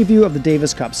have a preview of the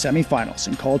Davis Cup semifinals.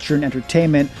 In culture and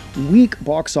entertainment, weak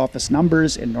box office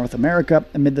numbers in North America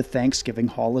amid the Thanksgiving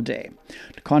holiday.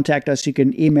 To contact us, you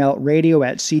can email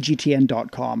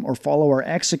radio@cgtn.com or follow our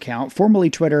X account, formerly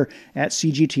Twitter,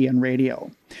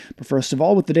 @CGTNradio. But first of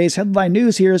all, with today's headline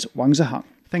news, here's Wang Ziheng.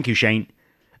 Thank you, Shane.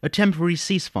 A temporary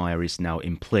ceasefire is now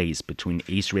in place between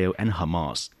Israel and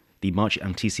Hamas. The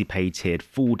much-anticipated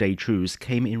 4-day truce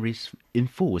came in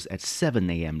force at 7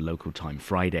 a.m. local time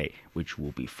Friday, which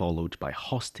will be followed by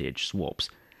hostage swaps.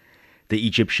 The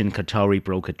Egyptian-Qatari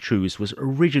brokered truce was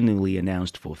originally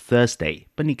announced for Thursday,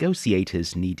 but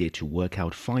negotiators needed to work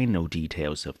out final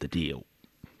details of the deal.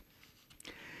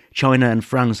 China and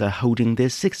France are holding their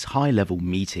 6th high-level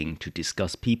meeting to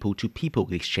discuss people-to-people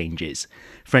exchanges.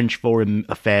 French Foreign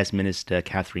Affairs Minister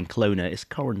Catherine Colonna is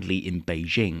currently in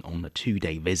Beijing on a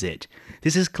 2-day visit.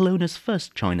 This is Colonna's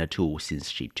first China tour since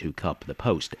she took up the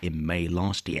post in May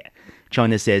last year.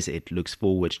 China says it looks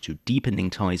forward to deepening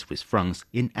ties with France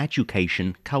in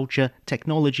education, culture,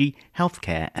 technology,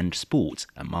 healthcare and sports,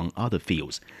 among other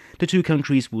fields. The two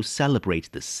countries will celebrate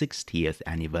the 60th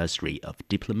anniversary of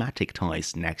diplomatic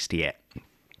ties next year.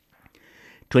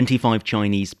 25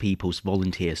 Chinese People's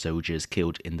Volunteer soldiers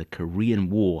killed in the Korean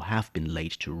War have been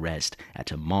laid to rest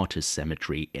at a martyrs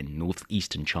cemetery in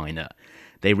northeastern China.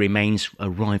 Their remains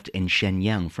arrived in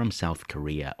Shenyang from South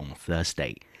Korea on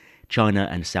Thursday. China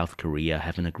and South Korea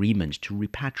have an agreement to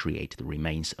repatriate the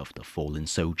remains of the fallen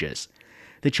soldiers.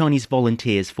 The Chinese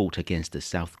volunteers fought against the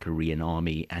South Korean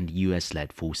army and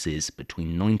US-led forces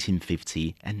between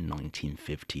 1950 and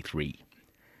 1953.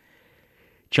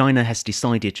 China has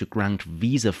decided to grant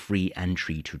visa-free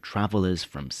entry to travelers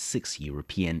from 6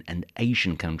 European and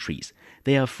Asian countries.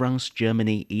 They are France,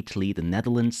 Germany, Italy, the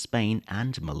Netherlands, Spain,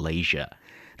 and Malaysia.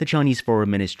 The Chinese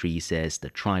Foreign Ministry says the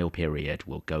trial period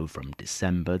will go from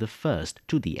December the 1st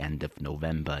to the end of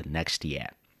November next year.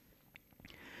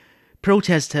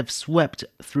 Protests have swept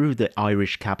through the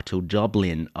Irish capital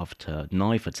Dublin after a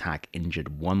knife attack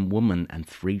injured one woman and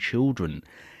 3 children.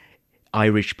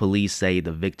 Irish police say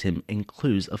the victim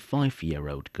includes a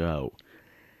 5-year-old girl.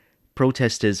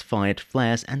 Protesters fired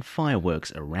flares and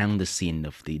fireworks around the scene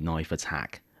of the knife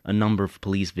attack. A number of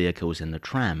police vehicles and a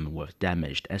tram were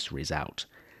damaged as a result.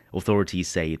 Authorities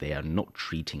say they are not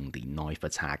treating the knife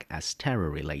attack as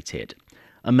terror-related.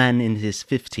 A man in his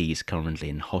 50s currently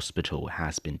in hospital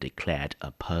has been declared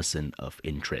a person of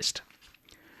interest.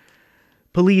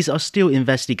 Police are still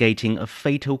investigating a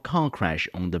fatal car crash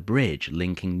on the bridge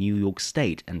linking New York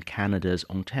State and Canada's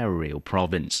Ontario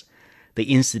province. The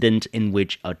incident, in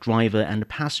which a driver and a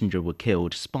passenger were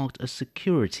killed, sparked a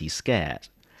security scare,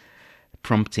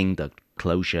 prompting the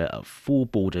closure of 4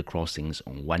 border crossings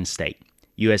on Wednesday.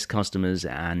 U.S. Customs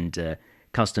and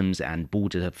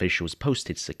Border officials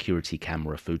posted security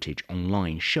camera footage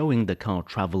online showing the car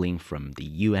traveling from the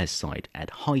U.S. side at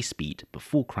high speed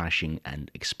before crashing and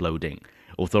exploding.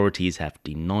 Authorities have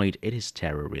denied it is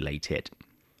terror-related.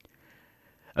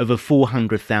 Over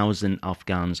 400,000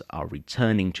 Afghans are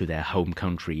returning to their home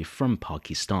country from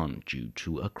Pakistan due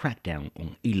to a crackdown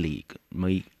on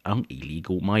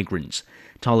illegal migrants.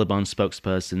 Taliban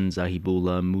spokesperson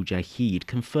Zabihullah Mujahid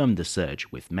confirmed the surge,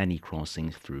 with many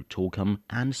crossings through Torkham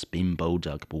and Spin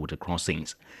Boldak border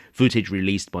crossings. Footage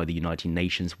released by the United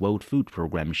Nations World Food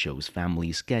Programme shows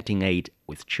families getting aid,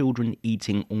 with children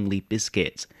eating only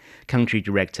biscuits. Country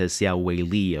Director Xiao Wei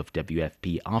Li of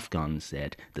WFP Afghan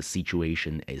said the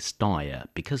situation is dire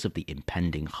because of the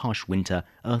impending harsh winter,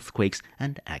 earthquakes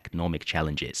and economic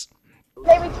challenges.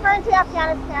 They returned to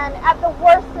Afghanistan at the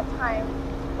worst of times,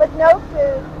 with no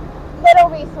food, little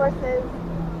resources,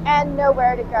 and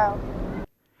nowhere to go.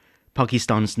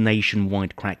 Pakistan's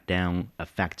nationwide crackdown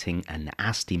affecting an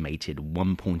estimated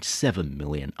 1.7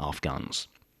 million Afghans.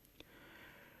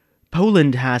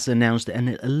 Poland has announced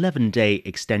an 11-day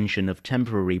extension of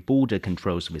temporary border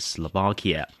controls with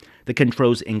Slovakia. The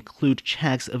controls include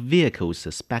checks of vehicles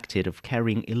suspected of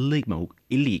carrying illegal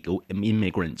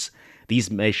immigrants.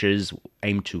 These measures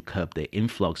aim to curb the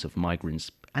influx of migrants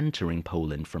entering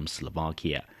Poland from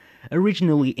Slovakia.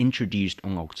 Originally introduced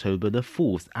on October the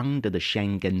 4th under the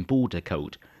Schengen Border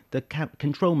Code, the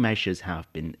control measures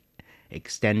have been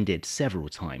extended several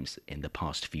times in the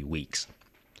past few weeks.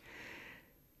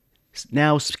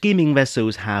 Now, skimming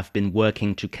vessels have been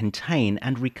working to contain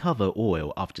and recover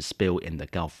oil after spill in the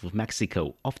Gulf of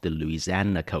Mexico off the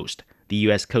Louisiana coast. The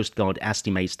U.S. Coast Guard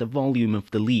estimates the volume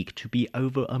of the leak to be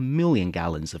over 1 million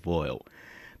gallons of oil.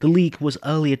 The leak was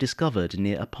earlier discovered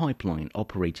near a pipeline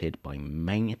operated by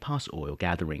Main Pass Oil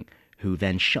Gathering, who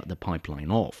then shut the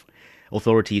pipeline off.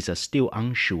 Authorities are still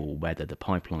unsure whether the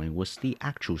pipeline was the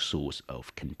actual source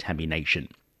of contamination.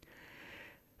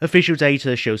 Official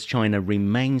data shows China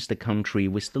remains the country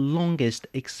with the longest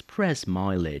express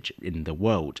mileage in the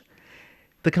world.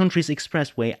 The country's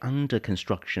expressway under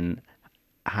construction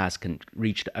has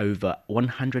reached over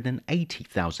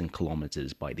 180,000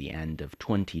 kilometers by the end of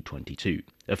 2022.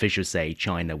 Officials say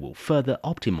China will further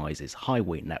optimize its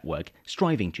highway network,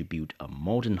 striving to build a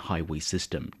modern highway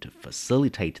system to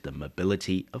facilitate the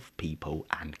mobility of people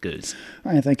and goods.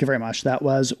 All right, thank you very much. That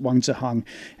was Wang Ziheng.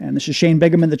 And this is Shane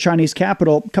Bigham in the Chinese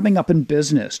capital. Coming up in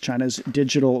business, China's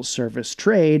digital service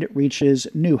trade reaches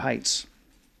new heights.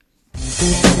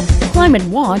 Climate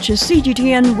Watch is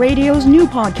CGTN Radio's new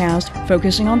podcast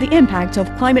focusing on the impact of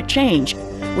climate change.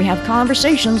 We have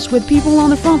conversations with people on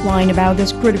the front line about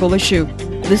this critical issue.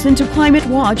 Listen to Climate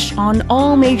Watch on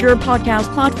all major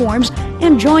podcast platforms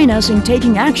and join us in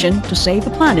taking action to save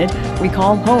the planet we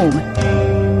call home.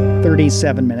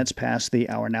 37 minutes past the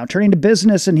hour now. Turning to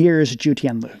business, and here is Ju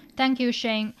Tianlu. Thank you,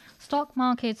 Shane. Stock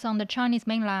markets on the Chinese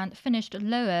mainland finished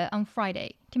lower on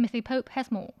Friday. Timothy Pope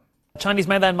has more. Chinese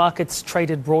mainland markets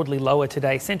traded broadly lower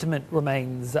today. Sentiment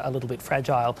remains a little bit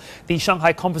fragile. The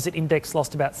Shanghai Composite Index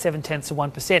lost about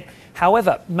 0.7%.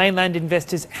 However, mainland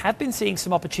investors have been seeing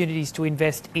some opportunities to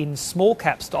invest in small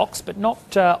cap stocks, but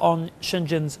not on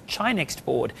Shenzhen's Chinext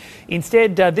board.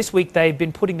 Instead, this week they've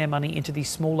been putting their money into the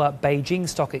smaller Beijing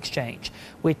Stock Exchange,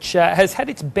 which has had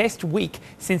its best week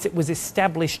since it was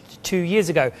established 2 years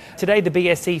ago. Today, the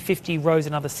BSE 50 rose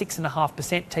another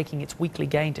 6.5%, taking its weekly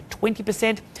gain to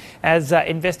 20%. As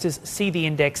investors see the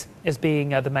index as being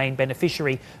the main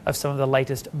beneficiary of some of the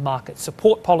latest market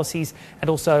support policies and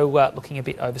also looking a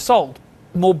bit oversold.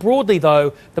 More broadly,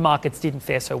 though, the markets didn't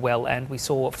fare so well, and we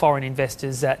saw foreign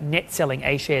investors net selling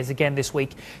A shares again this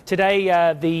week. Today,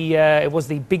 it was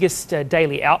the biggest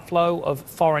daily outflow of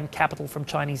foreign capital from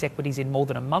Chinese equities in more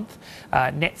than a month.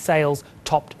 Net sales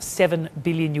topped 7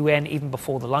 billion yuan even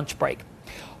before the lunch break.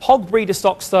 Hog breeder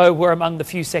stocks, though, were among the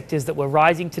few sectors that were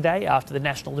rising today after the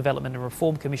National Development and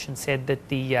Reform Commission said that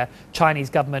the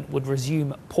Chinese government would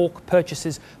resume pork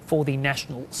purchases for the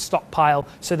national stockpile.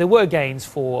 So there were gains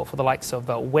for the likes of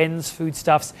Wen's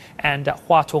foodstuffs and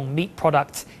Huatong meat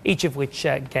products, each of which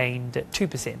gained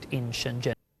 2% in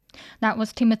Shenzhen. That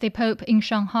was Timothy Pope in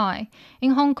Shanghai.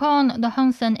 In Hong Kong, the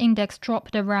Hang Seng Index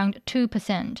dropped around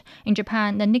 2%. In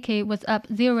Japan, the Nikkei was up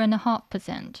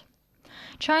 0.5%.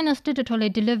 China's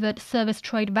digitally delivered service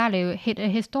trade value hit a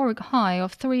historic high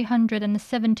of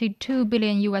 $372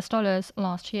 billion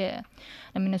last year.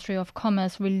 The Ministry of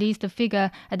Commerce released the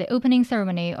figure at the opening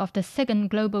ceremony of the second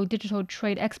Global Digital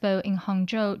Trade Expo in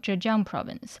Hangzhou, Zhejiang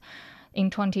Province.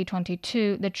 In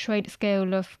 2022, the trade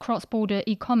scale of cross-border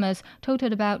e-commerce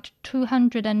totaled about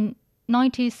 $296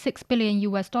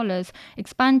 billion,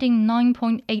 expanding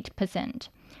 9.8%.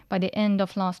 By the end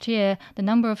of last year, the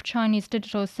number of Chinese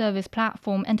digital service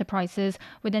platform enterprises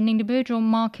with an individual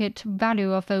market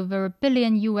value of over $1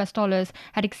 billion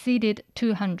had exceeded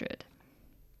 200.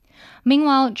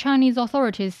 Meanwhile, Chinese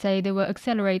authorities say they will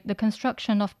accelerate the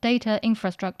construction of data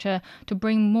infrastructure to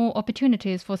bring more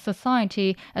opportunities for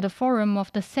society at the forum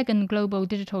of the second Global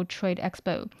Digital Trade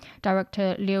Expo.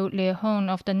 Director Liu Lehong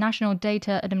of the National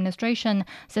Data Administration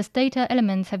says data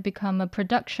elements have become a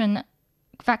production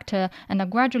factor and are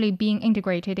gradually being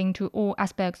integrated into all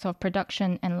aspects of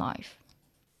production and life.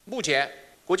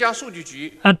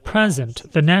 At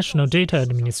present, the National Data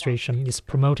Administration is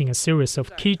promoting a series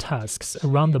of key tasks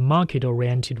around the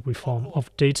market-oriented reform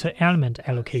of data element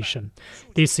allocation.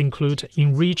 These include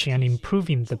enriching and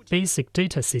improving the basic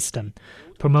data system,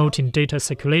 promoting data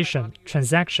circulation,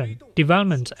 transaction,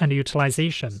 development and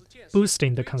utilization,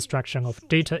 boosting the construction of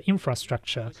data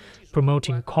infrastructure,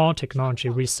 promoting core technology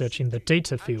research in the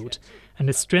data field,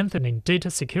 and strengthening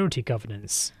data security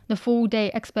governance. The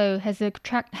full-day expo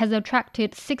has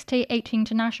attracted 68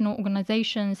 international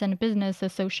organizations and business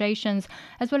associations,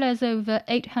 as well as over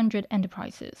 800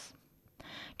 enterprises.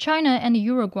 China and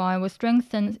Uruguay will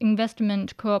strengthen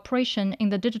investment cooperation in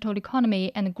the digital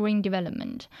economy and green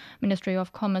development. Ministry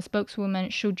of Commerce spokeswoman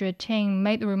Shu Zheting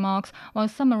made the remarks while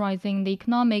summarizing the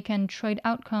economic and trade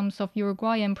outcomes of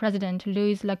Uruguayan President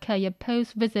Luis Lacalle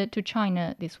Pou's visit to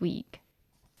China this week.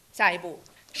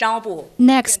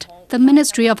 Next, the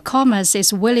Ministry of Commerce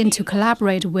is willing to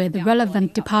collaborate with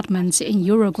relevant departments in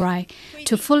Uruguay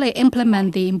to fully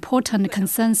implement the important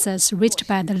consensus reached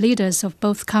by the leaders of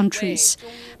both countries,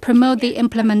 promote the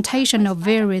implementation of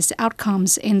various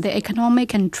outcomes in the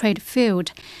economic and trade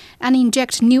field, and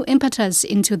inject new impetus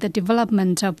into the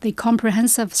development of the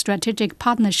comprehensive strategic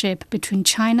partnership between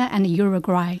China and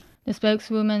Uruguay. The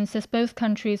spokeswoman says both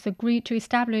countries agreed to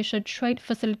establish a trade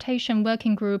facilitation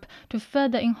working group to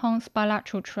further enhance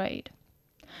bilateral trade.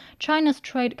 China's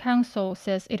Trade Council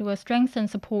says it will strengthen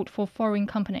support for foreign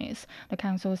companies. The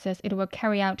Council says it will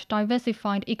carry out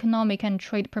diversified economic and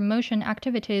trade promotion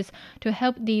activities to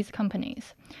help these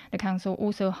companies. The Council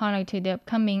also highlighted the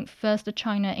upcoming First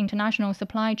China International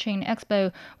Supply Chain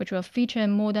Expo, which will feature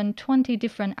more than 20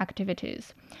 different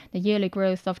activities. The yearly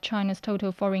growth of China's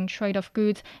total foreign trade of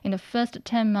goods in the first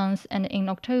 10 months and in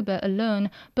October alone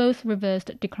both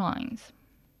reversed declines.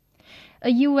 A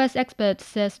U.S. expert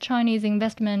says Chinese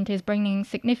investment is bringing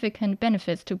significant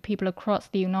benefits to people across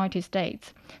the United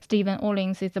States. Stephen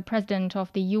Orlins is the president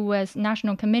of the U.S.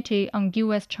 National Committee on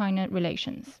U.S.-China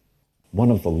Relations. One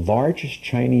of the largest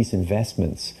Chinese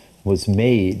investments was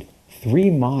made 3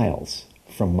 miles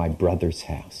from my brother's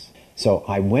house. So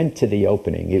I went to the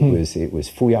opening. It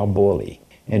was Fuyao Boli.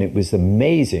 And it was an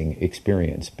amazing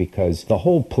experience because the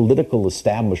whole political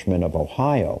establishment of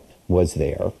Ohio was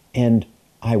there. And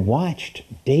I watched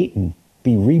Dayton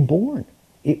be reborn.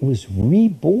 It was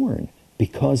reborn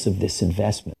because of this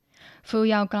investment.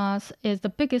 Fuyao Glass is the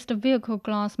biggest vehicle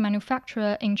glass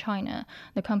manufacturer in China.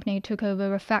 The company took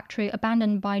over a factory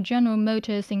abandoned by General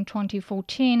Motors in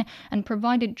 2014 and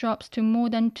provided jobs to more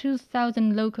than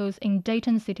 2,000 locals in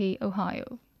Dayton City,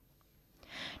 Ohio.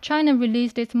 China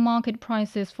released its market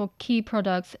prices for key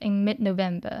products in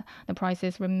mid-November. The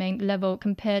prices remained level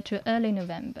compared to early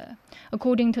November.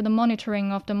 According to the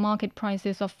monitoring of the market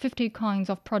prices of 50 kinds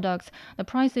of products, the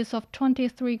prices of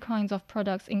 23 kinds of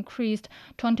products increased,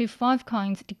 25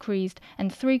 kinds decreased,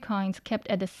 and 3 kinds kept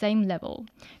at the same level.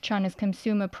 China's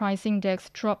consumer price index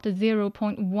dropped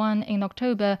 0.1 in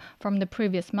October from the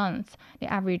previous month.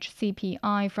 The average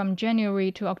CPI from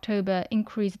January to October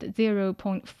increased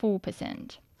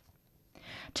 0.4%.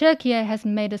 Turkey has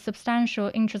made a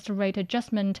substantial interest rate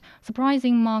adjustment,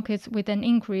 surprising markets with an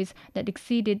increase that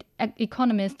exceeded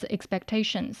economists'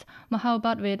 expectations. Mahal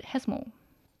Badvid has more.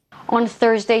 On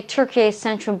Thursday, Turkey's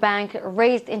central bank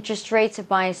raised interest rates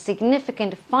by a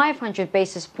significant 500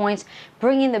 basis points,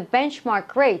 bringing the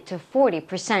benchmark rate to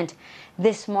 40%.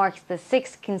 This marks the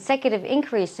 6th consecutive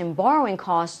increase in borrowing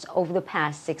costs over the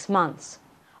past 6 months.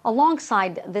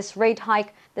 Alongside this rate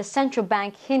hike, the central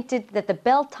bank hinted that the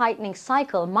belt-tightening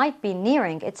cycle might be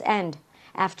nearing its end.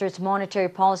 After its Monetary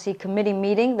Policy Committee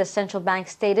meeting, the central bank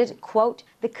stated, quote,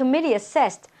 "The committee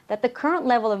assessed that the current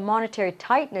level of monetary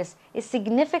tightness is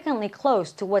significantly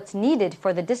close to what's needed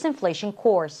for the disinflation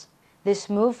course." This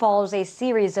move follows a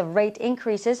series of rate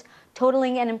increases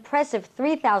totaling an impressive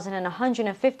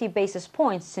 3,150 basis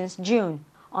points since June.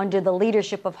 Under the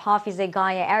leadership of Hafize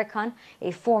Gaye Erkan,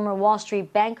 a former Wall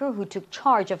Street banker who took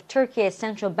charge of Turkey's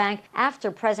central bank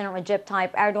after President Recep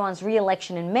Tayyip Erdogan's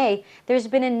re-election in May, there's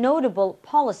been a notable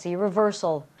policy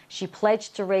reversal. She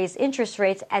pledged to raise interest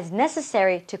rates as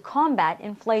necessary to combat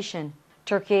inflation.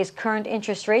 Turkey's current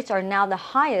interest rates are now the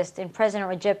highest in President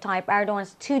Recep Tayyip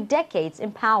Erdogan's 2 decades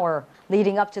in power.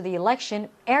 Leading up to the election,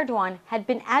 Erdogan had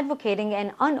been advocating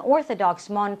an unorthodox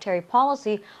monetary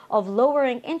policy of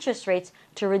lowering interest rates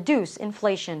to reduce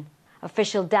inflation.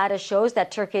 Official data shows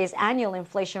that Turkey's annual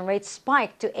inflation rate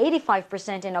spiked to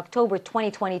 85% in October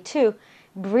 2022,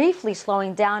 briefly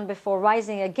slowing down before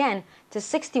rising again to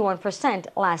 61%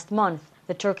 last month.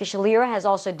 The Turkish lira has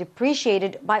also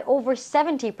depreciated by over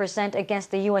 70%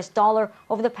 against the US dollar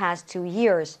over the past 2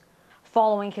 years.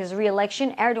 Following his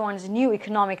re-election, Erdogan's new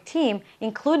economic team,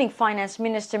 including Finance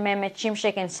Minister Mehmet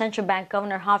Şimşek and Central Bank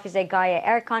Governor Hafize Gaye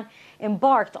Erkan,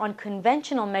 embarked on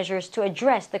conventional measures to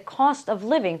address the cost of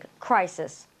living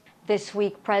crisis. This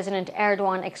week, President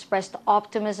Erdogan expressed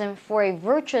optimism for a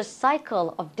virtuous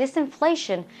cycle of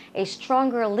disinflation, a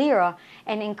stronger lira,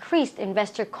 and increased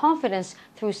investor confidence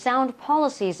through sound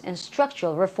policies and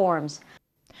structural reforms.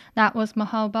 That was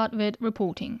Mahal Badvid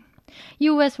reporting.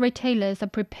 U.S. retailers are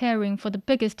preparing for the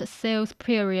biggest sales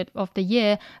period of the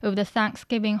year over the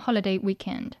Thanksgiving holiday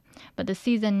weekend. But the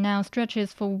season now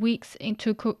stretches for weeks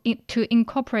to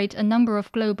incorporate a number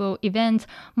of global events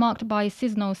marked by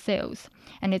seasonal sales.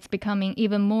 And it's becoming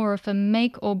even more of a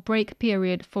make-or-break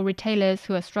period for retailers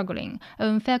who are struggling.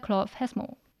 Owen Fairclough has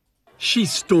more. She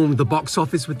stormed the box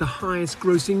office with the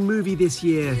highest-grossing movie this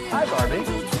year. Hi, Barbie.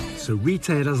 So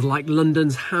retailers like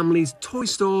London's Hamleys Toy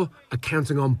Store are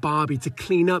counting on Barbie to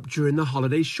clean up during the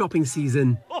holiday shopping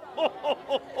season.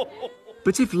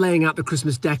 But if laying out the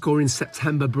Christmas decor in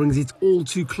September brings it all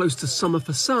too close to summer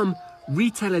for some,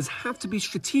 retailers have to be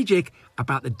strategic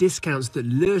about the discounts that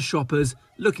lure shoppers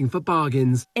looking for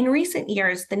bargains. In recent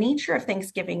years, the nature of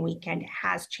Thanksgiving weekend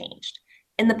has changed.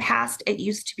 In the past, it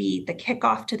used to be the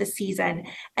kickoff to the season,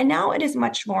 and now it is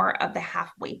much more of the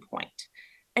halfway point.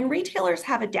 And retailers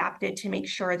have adapted to make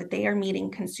sure that they are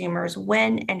meeting consumers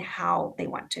when and how they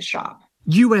want to shop.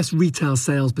 US retail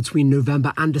sales between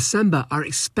November and December are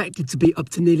expected to be up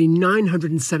to nearly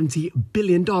 $970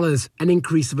 billion, an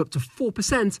increase of up to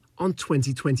 4% on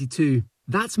 2022.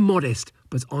 That's modest,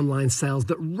 but online sales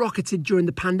that rocketed during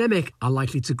the pandemic are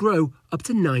likely to grow up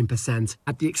to 9%,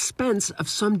 at the expense of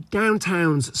some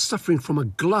downtowns suffering from a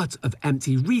glut of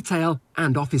empty retail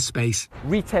and office space.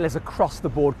 Retailers across the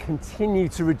board continue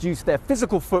to reduce their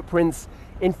physical footprints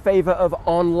in favour of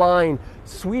online.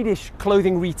 Swedish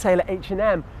clothing retailer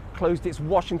H&M closed its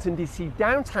Washington, D.C.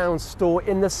 downtown store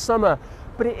in the summer,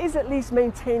 but it is at least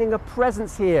maintaining a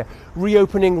presence here,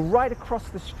 reopening right across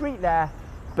the street there,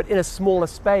 but in a smaller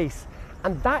space.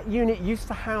 And that unit used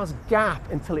to house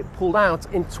Gap until it pulled out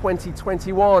in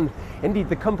 2021. Indeed,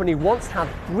 the company once had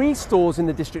 3 stores in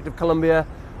the District of Columbia,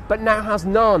 but now has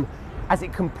none, as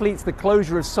it completes the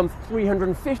closure of some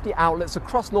 350 outlets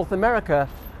across North America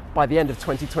by the end of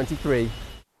 2023.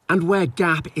 And where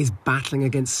Gap is battling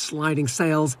against sliding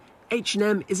sales,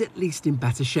 H&M is at least in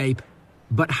better shape.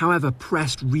 But however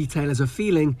pressed retailers are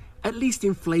feeling, at least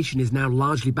inflation is now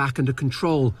largely back under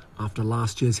control after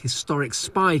last year's historic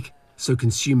spike, so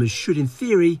consumers should, in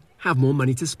theory, have more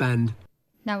money to spend.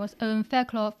 That was Owen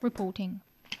Fairclough reporting.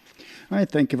 All right,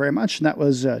 thank you very much. And that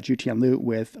was Ju Tianlu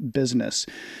with Business.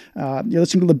 You're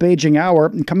listening to the Beijing Hour.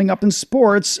 And coming up in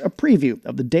sports, a preview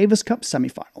of the Davis Cup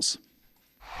semifinals.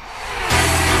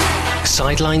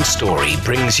 Sideline Story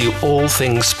brings you all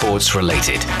things sports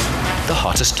related. The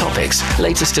hottest topics,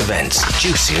 latest events,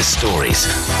 juiciest stories,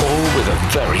 all with a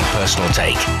very personal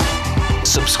take.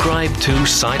 Subscribe to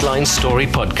Sideline Story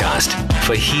Podcast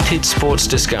for heated sports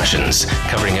discussions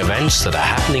covering events that are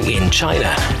happening in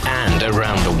China and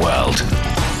around the world.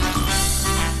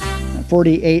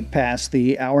 48 past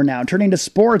the hour now. Turning to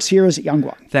sports, here is Yang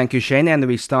Guang. Thank you, Shane. And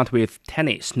we start with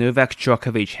tennis. Novak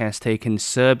Djokovic has taken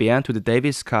Serbia to the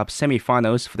Davis Cup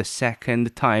semi-finals for the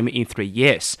second time in 3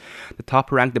 years. The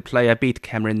top-ranked player beat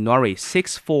Cameron Norrie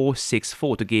 6-4,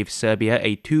 6-4 to give Serbia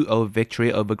a 2-0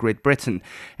 victory over Great Britain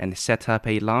and set up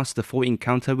a last-four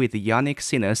encounter with Yannick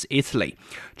Sinner's Italy.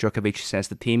 Djokovic says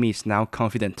the team is now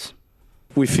confident.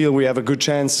 We feel we have a good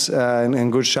chance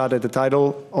and good shot at the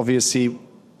title. Obviously,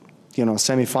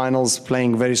 semifinals,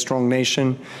 playing very strong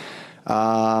nation.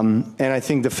 And I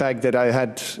think the fact that I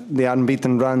had the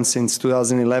unbeaten run since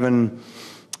 2011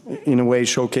 in a way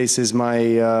showcases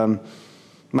my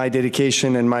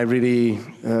dedication and my really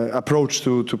approach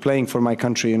to playing for my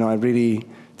country. I really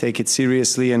take it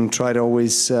seriously and try to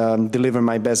always deliver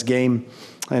my best game.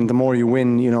 And the more you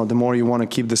win, the more you want to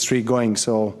keep the streak going.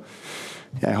 So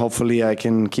yeah, hopefully I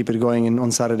can keep it going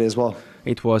on Saturday as well.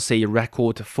 It was a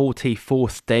record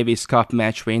 44th Davis Cup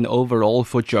match win overall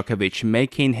for Djokovic,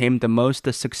 making him the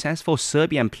most successful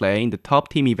Serbian player in the top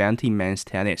team event in men's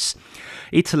tennis.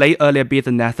 Italy earlier beat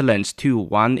the Netherlands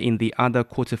 2-1 in the other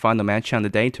quarterfinal match on the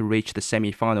day to reach the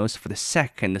semi-finals for the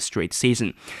second straight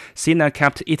season. Sinner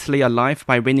kept Italy alive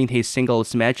by winning his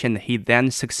singles match, and he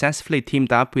then successfully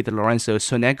teamed up with Lorenzo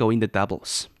Sonego in the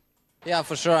doubles. Yeah,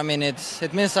 for sure. I mean,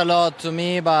 it means a lot to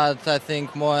me, but I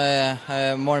think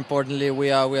more importantly, we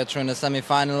are through the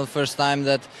semi-final. First time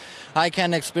that I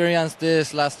can experience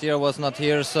this. Last year was not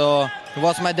here, so it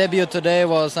was my debut today. It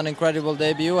was an incredible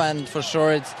debut, and for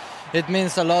sure it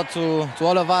means a lot to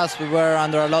all of us. We were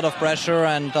under a lot of pressure,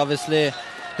 and obviously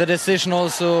the decision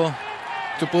also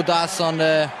to put us on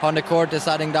the court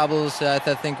deciding doubles. I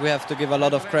think we have to give a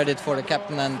lot of credit for the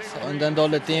captain and then all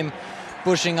the team,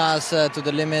 pushing us to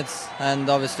the limits, and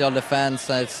obviously all the fans.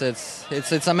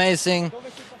 It's amazing,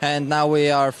 and now we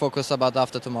are focused about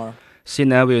after tomorrow.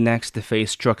 Sinner will next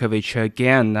face Djokovic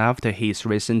again after his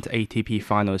recent ATP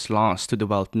Finals loss to the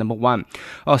world number one.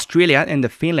 Australia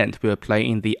and Finland will play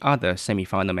in the other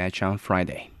semi-final match on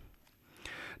Friday.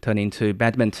 Turning to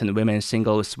badminton, women's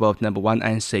singles world number one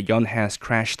An Se-yeon has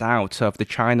crashed out of the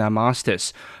China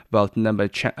Masters.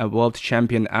 World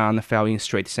champion An fell in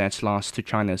straight sets loss to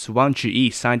China's Wang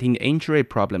Zhiyi, citing injury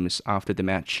problems after the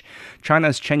match.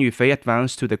 China's Chen Yufei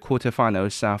advanced to the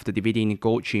quarterfinals after defeating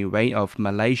Guo Jinwei of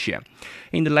Malaysia.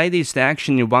 In the latest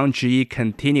action, Wang Zhiyi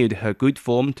continued her good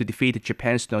form to defeat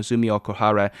Japan's Nozumi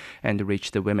Okuhara and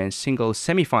reach the women's singles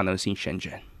semifinals in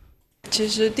Shenzhen.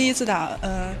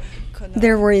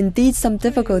 There were indeed some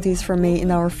difficulties for me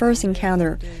in our first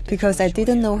encounter because I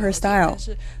didn't know her style.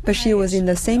 But she was in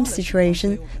the same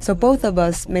situation, so both of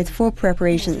us made full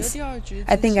preparations.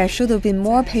 I think I should have been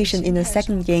more patient in the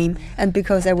second game, and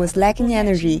because I was lacking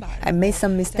energy, I made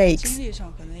some mistakes.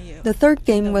 The third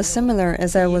game was similar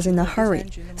as I was in a hurry,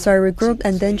 so I regrouped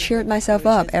and then cheered myself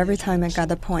up every time I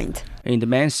got a point. In the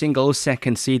men's singles,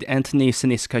 second seed Anthony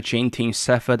Siniska-Ginting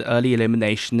suffered early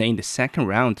elimination in the second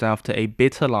round after a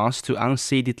bitter loss to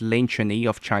unseeded Lin Chunyi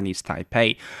of Chinese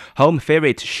Taipei. Home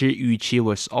favorite Shi Yuqi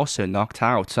was also knocked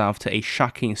out after a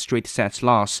shocking straight sets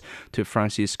loss to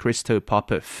France's Christo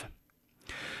Popov.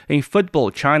 In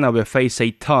football, China will face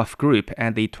a tough group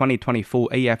at the 2024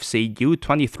 AFC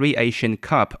U23 Asian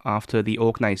Cup after the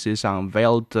organizers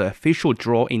unveiled the official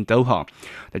draw in Doha.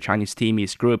 The Chinese team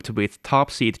is grouped with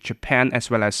top seed Japan as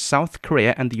well as South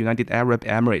Korea and the United Arab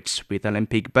Emirates, with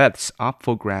Olympic berths up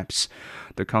for grabs.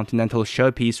 The continental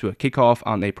showpiece will kick off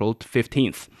on April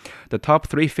 15th. The top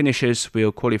three finishers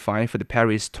will qualify for the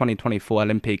Paris 2024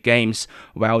 Olympic Games,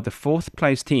 while the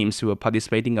fourth-place teams will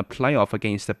participate in a playoff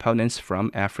against opponents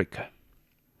from Africa.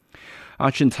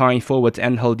 Argentine forward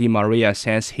Angel Di Maria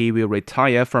says he will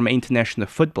retire from international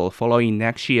football following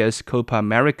next year's Copa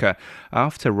America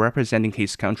after representing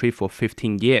his country for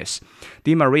 15 years.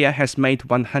 Di Maria has made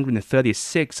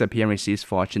 136 appearances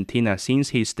for Argentina since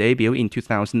his debut in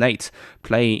 2008,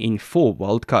 playing in 4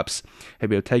 World Cups. He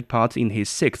will take part in his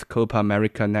 6th Copa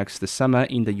America next summer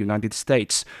in the United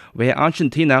States, where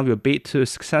Argentina will bid to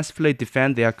successfully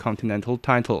defend their continental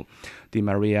title. Di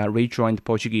Maria rejoined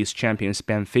Portuguese champions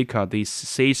Benfica this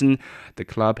season, the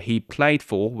club he played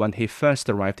for when he first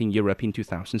arrived in Europe in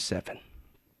 2007.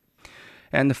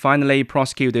 And finally,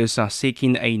 prosecutors are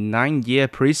seeking a 9-year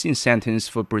prison sentence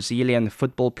for Brazilian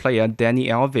football player Dani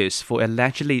Alves for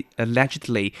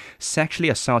allegedly sexually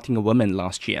assaulting a woman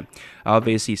last year.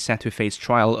 Alves is set to face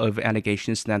trial over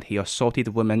allegations that he assaulted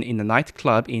a woman in a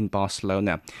nightclub in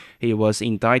Barcelona. He was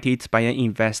indicted by an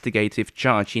investigative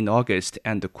judge in August,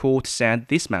 and the court said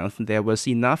this month there was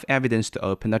enough evidence to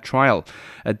open a trial.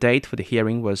 A date for the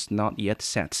hearing was not yet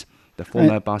set. The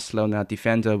former Barcelona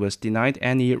defender was denied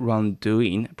any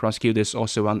wrongdoing. Prosecutors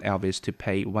also want Alves to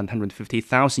pay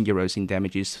 150,000 euros in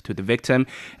damages to the victim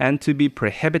and to be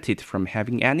prohibited from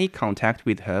having any contact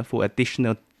with her for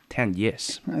additional 10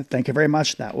 years. Thank you very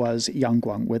much. That was Yang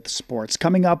Guang with sports.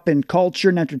 Coming up in culture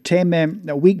and entertainment,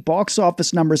 weak box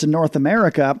office numbers in North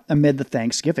America amid the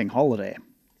Thanksgiving holiday.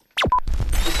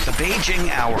 The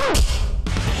Beijing Hour.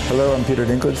 Hello, I'm Peter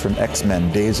Dinklage from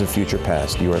X-Men Days of Future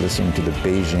Past. You are listening to the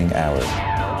Beijing Hour.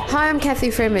 Hi, I'm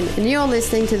Kathy Freeman, and you're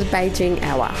listening to the Beijing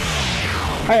Hour.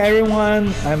 Hi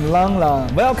everyone, I'm Lang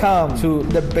Lang. Welcome to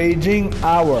the Beijing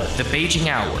Hour. The Beijing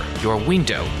Hour, your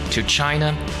window to China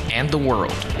and the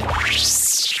world.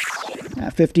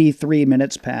 53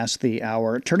 minutes past the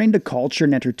hour. Turning to culture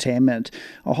and entertainment,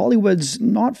 Hollywood's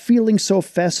not feeling so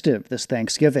festive this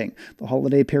Thanksgiving. The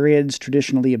holiday period's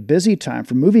traditionally a busy time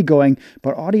for moviegoing,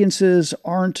 but audiences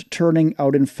aren't turning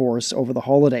out in force over the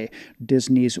holiday.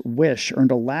 Disney's Wish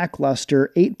earned a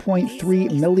lackluster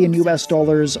 $8.3 million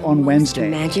on Wednesday.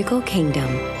 Magical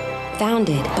kingdom,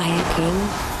 founded by a king.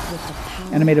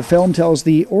 Animated film tells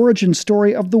the origin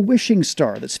story of the wishing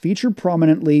star that's featured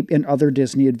prominently in other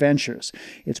Disney adventures.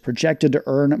 It's projected to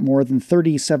earn more than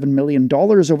 $37 million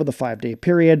over the 5-day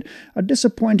period, a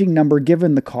disappointing number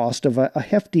given the cost of a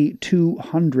hefty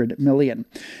 $200 million.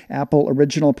 Apple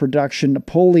original production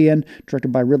Napoleon,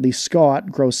 directed by Ridley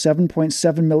Scott, grossed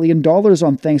 $7.7 million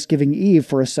on Thanksgiving Eve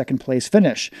for a second-place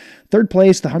finish. Third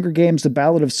place, The Hunger Games: The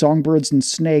Ballad of Songbirds and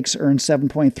Snakes earned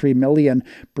 $7.3 million,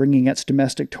 bringing its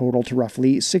domestic total to roughly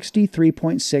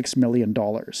 $63.6 million.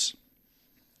 The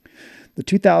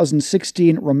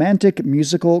 2016 romantic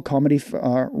musical film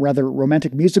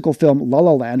La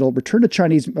La Land will return to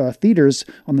Chinese theaters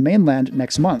on the mainland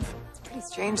next month.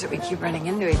 It's strange that we keep running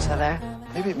into each other.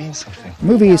 Maybe it means something. The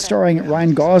movie starring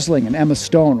Ryan Gosling and Emma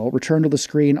Stone will return to the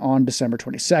screen on December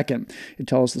 22nd. It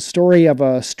tells the story of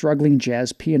a struggling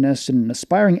jazz pianist and an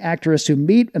aspiring actress who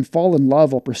meet and fall in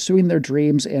love while pursuing their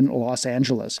dreams in Los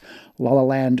Angeles. La La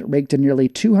Land raked in nearly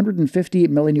 250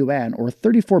 million yuan, or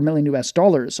 $34 million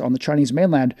on the Chinese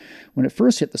mainland when it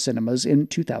first hit the cinemas in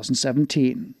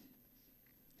 2017.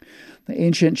 The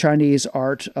ancient Chinese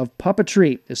art of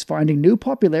puppetry is finding new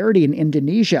popularity in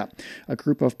Indonesia. A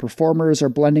group of performers are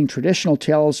blending traditional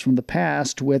tales from the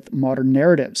past with modern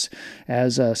narratives.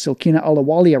 As Silkina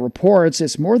Alawalia reports,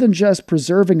 it's more than just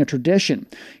preserving a tradition.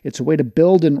 It's a way to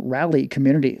build and rally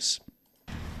communities.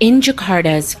 In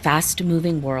Jakarta's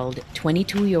fast-moving world,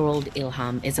 22-year-old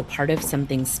Ilham is a part of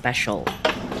something special.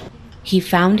 He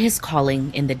found his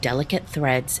calling in the delicate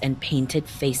threads and painted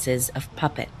faces of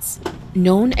puppets,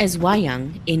 known as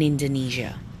wayang in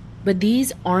Indonesia. But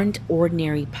these aren't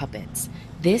ordinary puppets.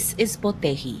 This is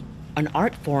potehi, an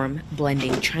art form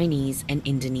blending Chinese and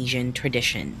Indonesian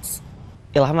traditions.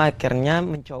 My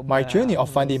journey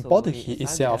of finding potehi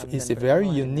itself is very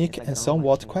unique and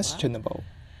somewhat questionable.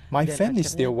 My family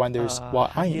still wonders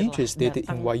why I'm interested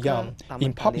in wayang,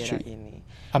 in puppetry.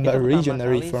 I'm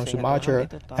originally from Sumatra,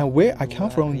 and where I come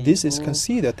from, this is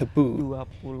considered taboo.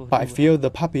 But I feel the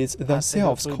puppets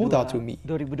themselves called out to me.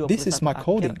 This is my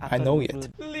calling, I know it.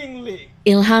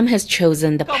 Ilham has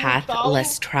chosen the path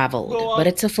less traveled, but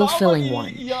it's a fulfilling one.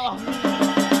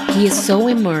 He is so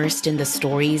immersed in the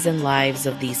stories and lives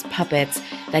of these puppets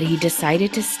that he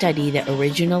decided to study the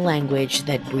original language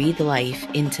that breathed life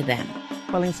into them.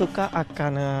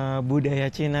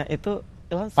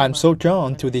 I'm so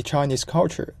drawn to the Chinese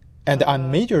culture, and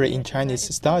I'm majoring in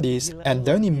Chinese studies and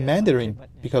learning Mandarin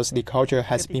because the culture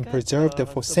has been preserved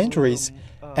for centuries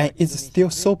and is still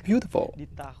so beautiful.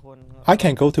 I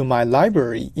can go to my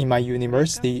library in my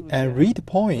university and read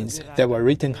poems that were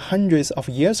written hundreds of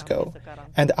years ago,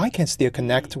 and I can still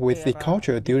connect with the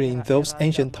culture during those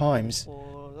ancient times.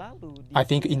 I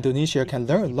think Indonesia can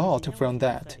learn a lot from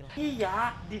that.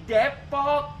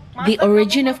 The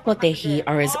origin of potehi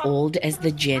are as old as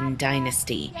the Jin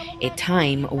dynasty, a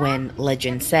time when,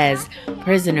 legend says,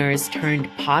 prisoners turned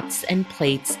pots and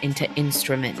plates into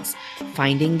instruments,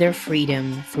 finding their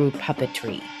freedom through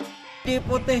puppetry.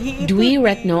 Dwi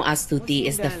Retno Astuti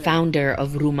is the founder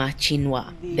of Rumah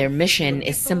Chinwa. Their mission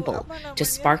is simple, to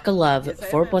spark a love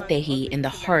for potehi in the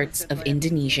hearts of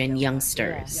Indonesian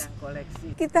youngsters.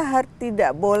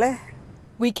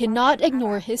 We cannot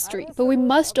ignore history, but we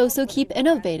must also keep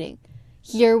innovating.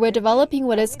 Here, we're developing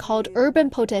what is called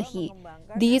urban potehi.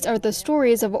 These are the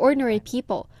stories of ordinary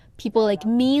people, people like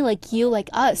me, like you, like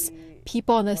us,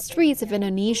 people on the streets of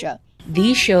Indonesia.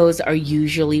 These shows are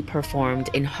usually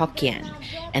performed in Hokkien,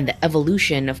 and the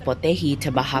evolution of potehi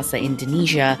to Bahasa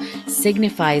Indonesia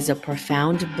signifies a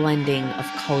profound blending of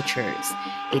cultures,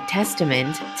 a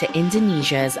testament to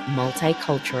Indonesia's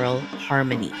multicultural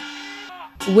harmony.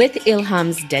 With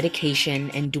Ilham's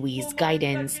dedication and Dwi's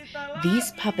guidance,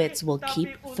 these puppets will keep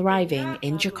thriving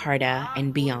in Jakarta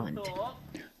and beyond.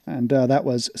 And that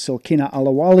was Silkina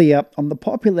Alawalia on the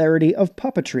popularity of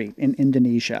puppetry in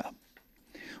Indonesia.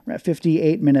 We're at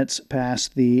 58 minutes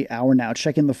past the hour now.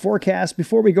 Checking the forecast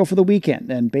before we go for the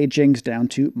weekend, and Beijing's down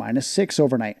to -6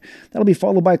 overnight. That'll be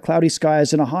followed by cloudy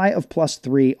skies and a high of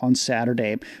 +3 on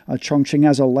Saturday. Chongqing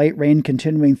has a light rain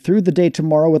continuing through the day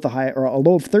tomorrow with a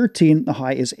low of 13. The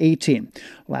high is 18.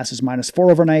 Last is -4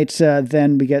 overnight.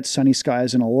 Then we get sunny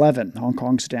skies and 11. Hong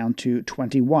Kong's down to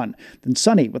 21. Then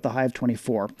sunny with a high of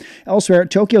 24. Elsewhere,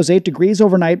 Tokyo's 8 degrees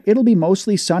overnight. It'll be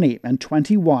mostly sunny and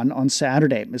 21 on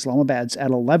Saturday. Islamabad's at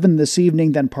 11 this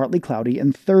evening, then partly cloudy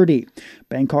and 30.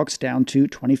 Bangkok's down to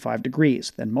 25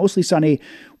 degrees, then mostly sunny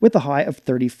with a high of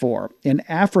 34. In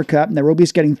Africa,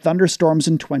 Nairobi's getting thunderstorms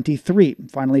and 23.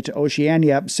 Finally to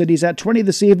Oceania, Sydney's at 20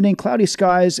 this evening, cloudy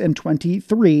skies and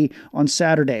 23 on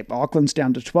Saturday. Auckland's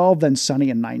down to 12, then sunny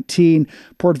and 19.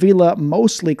 Port Vila,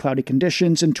 mostly cloudy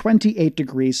conditions and 28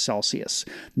 degrees Celsius.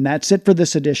 And that's it for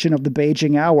this edition of the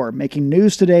Beijing Hour. Making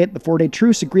news today, the 4-day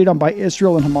truce agreed on by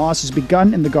Israel and Hamas has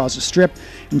begun in the Gaza Strip,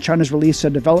 and China's released a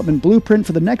development blueprint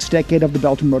for the next decade of the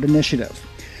Belt and Road Initiative.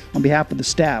 On behalf of the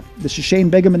staff, this is Shane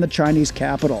Bigham in the Chinese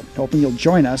capital, hoping you'll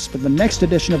join us for the next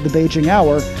edition of the Beijing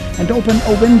Hour and open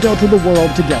a window to the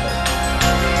world together.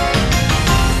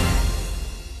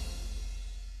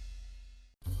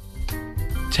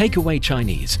 Takeaway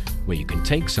Chinese, where you can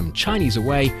take some Chinese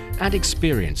away and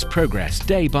experience progress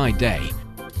day by day.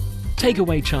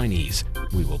 Takeaway Chinese,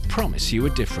 we will promise you a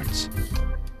difference.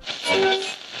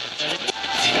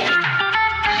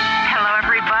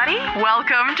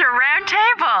 Welcome to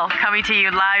Roundtable, coming to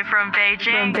you live from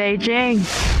Beijing.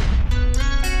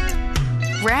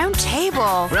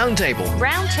 Roundtable.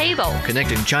 Roundtable.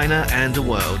 Connecting China and the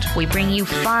world. We bring you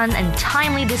fun and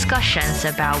timely discussions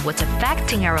about what's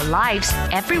affecting our lives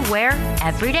everywhere,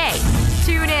 every day.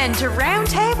 Tune in to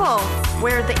Roundtable,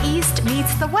 where the East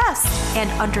meets the West and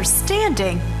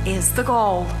understanding is the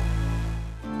goal.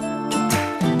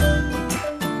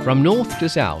 From north to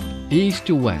south, east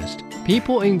to west,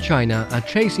 people in China are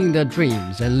chasing their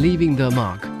dreams and leaving their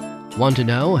mark. Want to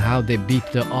know how they beat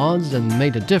the odds and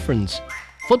made a difference?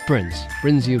 Footprints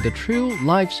brings you the true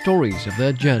life stories of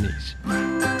their journeys.